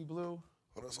light baby blue.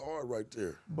 Oh, that's hard right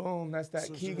there. Boom, that's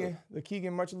that Keegan. The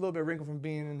Keegan merch, a little bit wrinkled from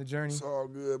being in the journey. It's all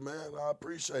good, man. I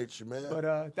appreciate you, man.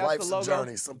 But that's life's the logo. a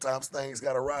journey. Sometimes things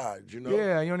gotta ride, you know?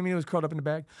 Yeah, you know what I mean? It was curled up in the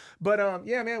bag. But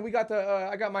yeah, man, we got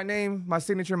I got my name, my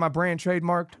signature, my brand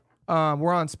trademarked.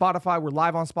 We're on Spotify. We're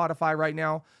live on Spotify right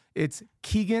now. It's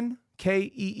Keegan,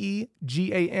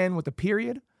 Keegan with a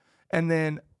period. And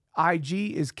then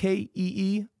IG is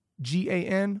KEEGAN_.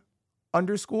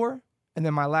 And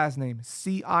then my last name,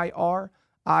 CIRILLO,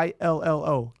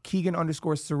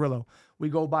 Keegan_Cirillo. We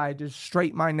go by just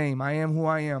straight my name. I am who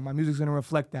I am. My music's gonna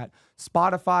reflect that.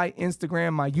 Spotify,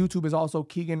 Instagram, my YouTube is also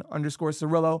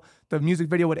Keegan_Cirillo. The music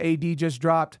video with AD just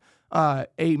dropped.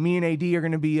 Me and AD are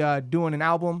gonna be doing an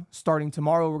album starting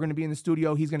tomorrow. We're gonna be in the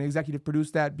studio. He's gonna executive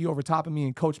produce that, be over top of me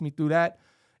and coach me through that.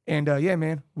 And yeah,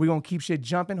 man, we're gonna keep shit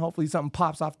jumping. Hopefully something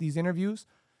pops off these interviews.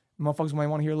 Motherfuckers might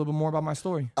want to hear a little bit more about my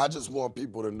story. I just want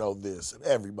people to know this, and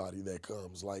everybody that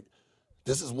comes, like,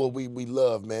 this is what we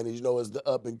love, man. And, it's the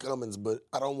up and comings, but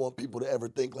I don't want people to ever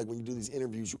think, like, when you do these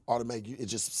interviews, it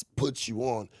just puts you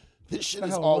on. This shit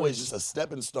is always just a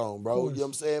stepping stone, bro. You know what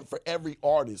I'm saying? For every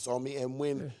artist, and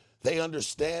when they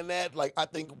understand that, like, I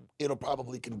think it'll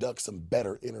probably conduct some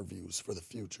better interviews for the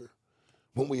future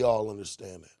when we all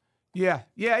understand that. Yeah.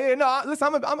 No,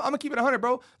 listen, I'm gonna keep it 100,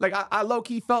 bro. Like I low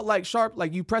key felt like Sharp,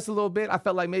 like you pressed a little bit. I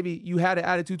felt like maybe you had an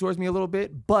attitude towards me a little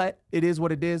bit, but it is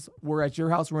what it is. We're at your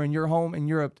house, we're in your home, and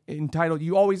you're entitled.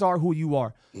 You always are who you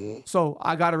are. So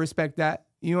I gotta respect that.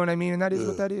 You know what I mean? And that is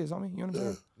what that is. You know what I'm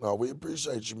saying? No, we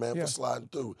appreciate you, man, for sliding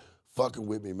through. Fucking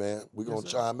with me, man. We're going to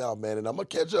chime out, man. And I'm going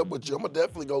to catch up with you. I'm going to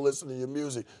definitely go listen to your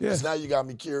music. Because now you got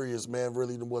me curious, man,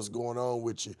 really what's going on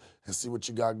with you and see what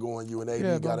you got going. You and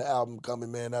AD got an album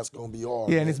coming, man. That's going to be hard.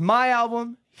 Yeah, man. And it's my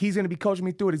album. He's going to be coaching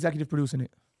me through it, executive producing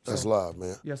it. That's live,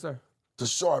 man. Yes, sir. The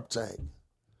Sharp Tank,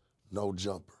 no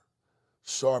jumper.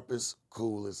 Sharpest,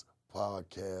 coolest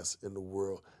podcast in the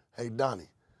world. Hey, Donnie,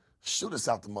 shoot us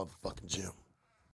out the motherfucking gym.